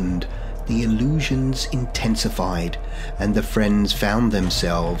deepened, the illusions intensified, and the friends found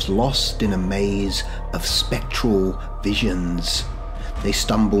themselves lost in a maze of spectral visions. They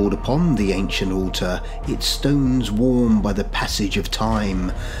stumbled upon the ancient altar, its stones warmed by the passage of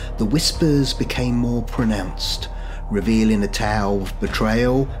time. The whispers became more pronounced, revealing a tale of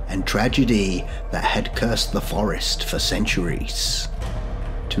betrayal and tragedy that had cursed the forest for centuries.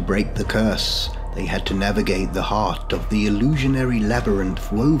 To break the curse, they had to navigate the heart of the illusionary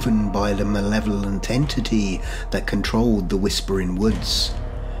labyrinth woven by the malevolent entity that controlled the Whispering Woods.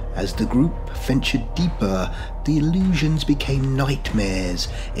 As the group ventured deeper, the illusions became nightmares,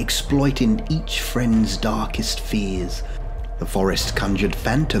 exploiting each friend's darkest fears. The forest conjured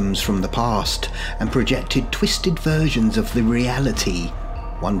phantoms from the past and projected twisted versions of the reality.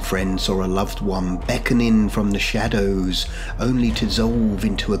 One friend saw a loved one beckoning from the shadows, only to dissolve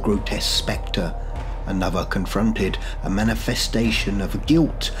into a grotesque spectre. Another confronted a manifestation of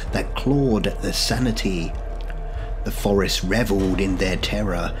guilt that clawed at their sanity. The forest revelled in their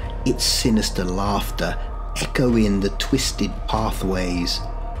terror, its sinister laughter echoing the twisted pathways.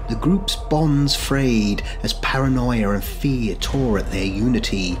 The group's bonds frayed as paranoia and fear tore at their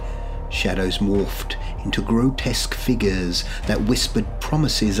unity. Shadows morphed into grotesque figures that whispered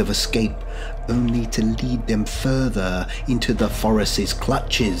promises of escape, only to lead them further into the forest's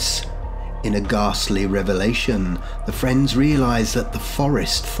clutches. In a ghastly revelation, the friends realized that the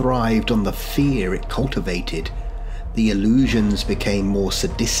forest thrived on the fear it cultivated. The illusions became more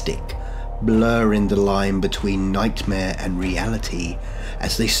sadistic, blurring the line between nightmare and reality.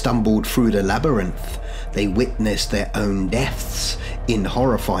 As they stumbled through the labyrinth, they witnessed their own deaths in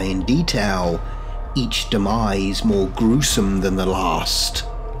horrifying detail, each demise more gruesome than the last.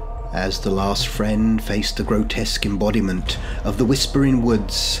 As the last friend faced the grotesque embodiment of the Whispering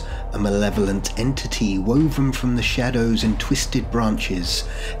Woods, a malevolent entity woven from the shadows and twisted branches,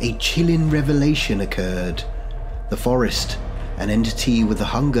 a chilling revelation occurred. The forest, an entity with a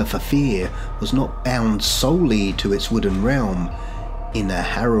hunger for fear, was not bound solely to its wooden realm. In a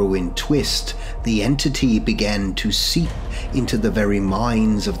harrowing twist, the entity began to seep into the very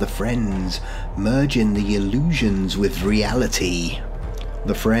minds of the friends, merging the illusions with reality.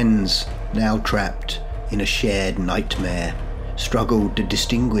 The friends, now trapped in a shared nightmare, struggled to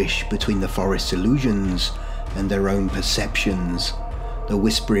distinguish between the forest's illusions and their own perceptions. The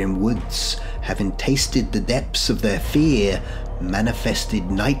Whispering Woods, having tasted the depths of their fear, manifested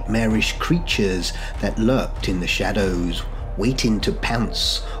nightmarish creatures that lurked in the shadows, waiting to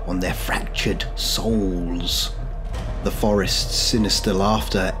pounce on their fractured souls. The forest's sinister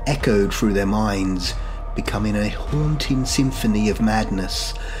laughter echoed through their minds, becoming a haunting symphony of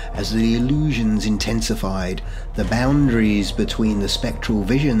madness. As the illusions intensified, the boundaries between the spectral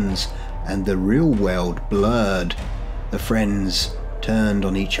visions and the real world blurred. The friends turned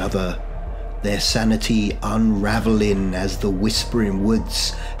on each other, their sanity unraveling as the Whispering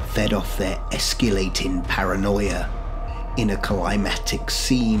Woods fed off their escalating paranoia. In a climactic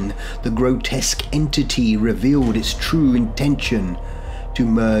scene, the grotesque entity revealed its true intention: to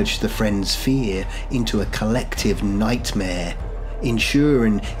merge the friends' fear into a collective nightmare,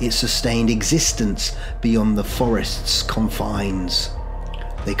 ensuring its sustained existence beyond the forest's confines.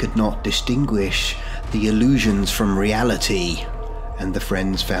 They could not distinguish the illusions from reality, and the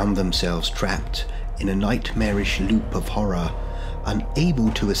friends found themselves trapped in a nightmarish loop of horror,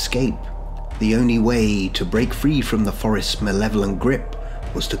 unable to escape. The only way to break free from the forest's malevolent grip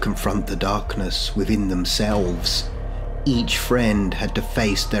was to confront the darkness within themselves. Each friend had to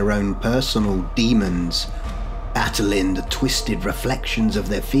face their own personal demons, battling the twisted reflections of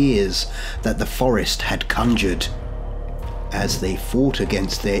their fears that the forest had conjured. As they fought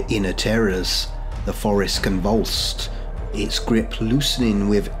against their inner terrors, the forest convulsed, its grip loosening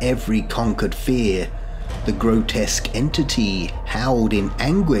with every conquered fear. The grotesque entity howled in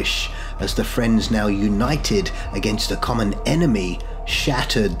anguish as the friends, now united against a common enemy,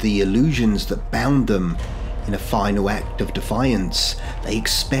 shattered the illusions that bound them. In a final act of defiance, they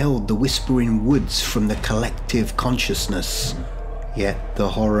expelled the Whispering Woods from the collective consciousness. Yet the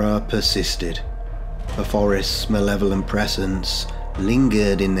horror persisted. The forest's malevolent presence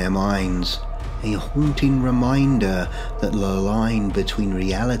lingered in their minds, a haunting reminder that the line between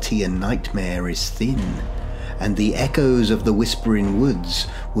reality and nightmare is thin, and the echoes of the Whispering Woods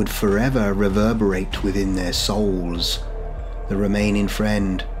would forever reverberate within their souls. The remaining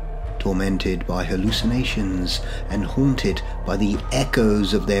friend, tormented by hallucinations and haunted by the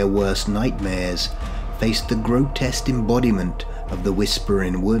echoes of their worst nightmares, faced the grotesque embodiment of the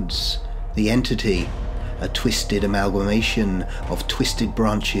Whispering Woods, the entity, a twisted amalgamation of twisted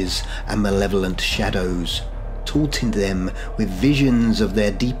branches and malevolent shadows, taunting them with visions of their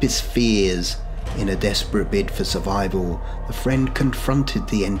deepest fears. In a desperate bid for survival, the friend confronted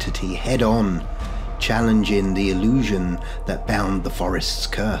the entity head-on, challenging the illusion that bound the forest's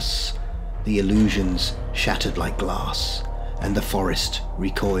curse. The illusions shattered like glass, and the forest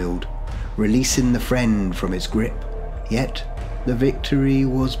recoiled, releasing the friend from its grip. Yet the victory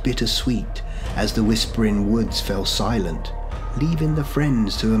was bittersweet, as the Whispering Woods fell silent, leaving the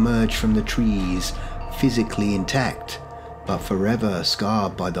friends to emerge from the trees, physically intact, but forever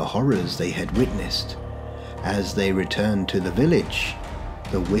scarred by the horrors they had witnessed. As they returned to the village,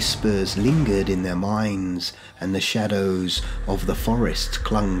 the whispers lingered in their minds, and the shadows of the forest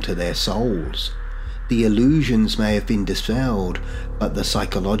clung to their souls. The illusions may have been dispelled, but the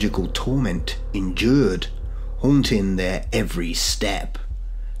psychological torment endured, haunting their every step.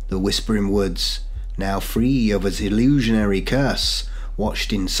 The Whispering Woods, now free of its illusionary curse,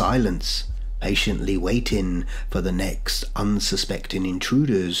 watched in silence, patiently waiting for the next unsuspecting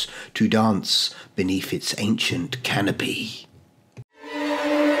intruders to dance beneath its ancient canopy.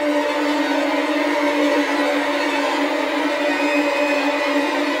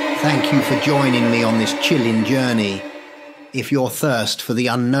 Thank you for joining me on this chilling journey. If your thirst for the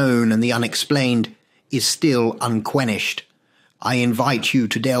unknown and the unexplained is still unquenched, I invite you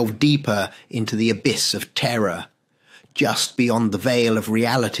to delve deeper into the abyss of terror. Just beyond the veil of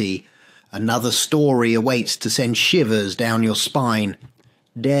reality, another story awaits to send shivers down your spine.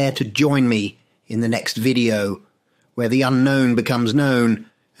 Dare to join me in the next video, where the unknown becomes known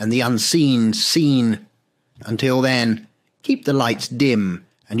and the unseen seen. Until then, keep the lights dim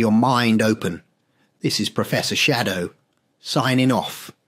and your mind open. This is Professor Shadow, signing off.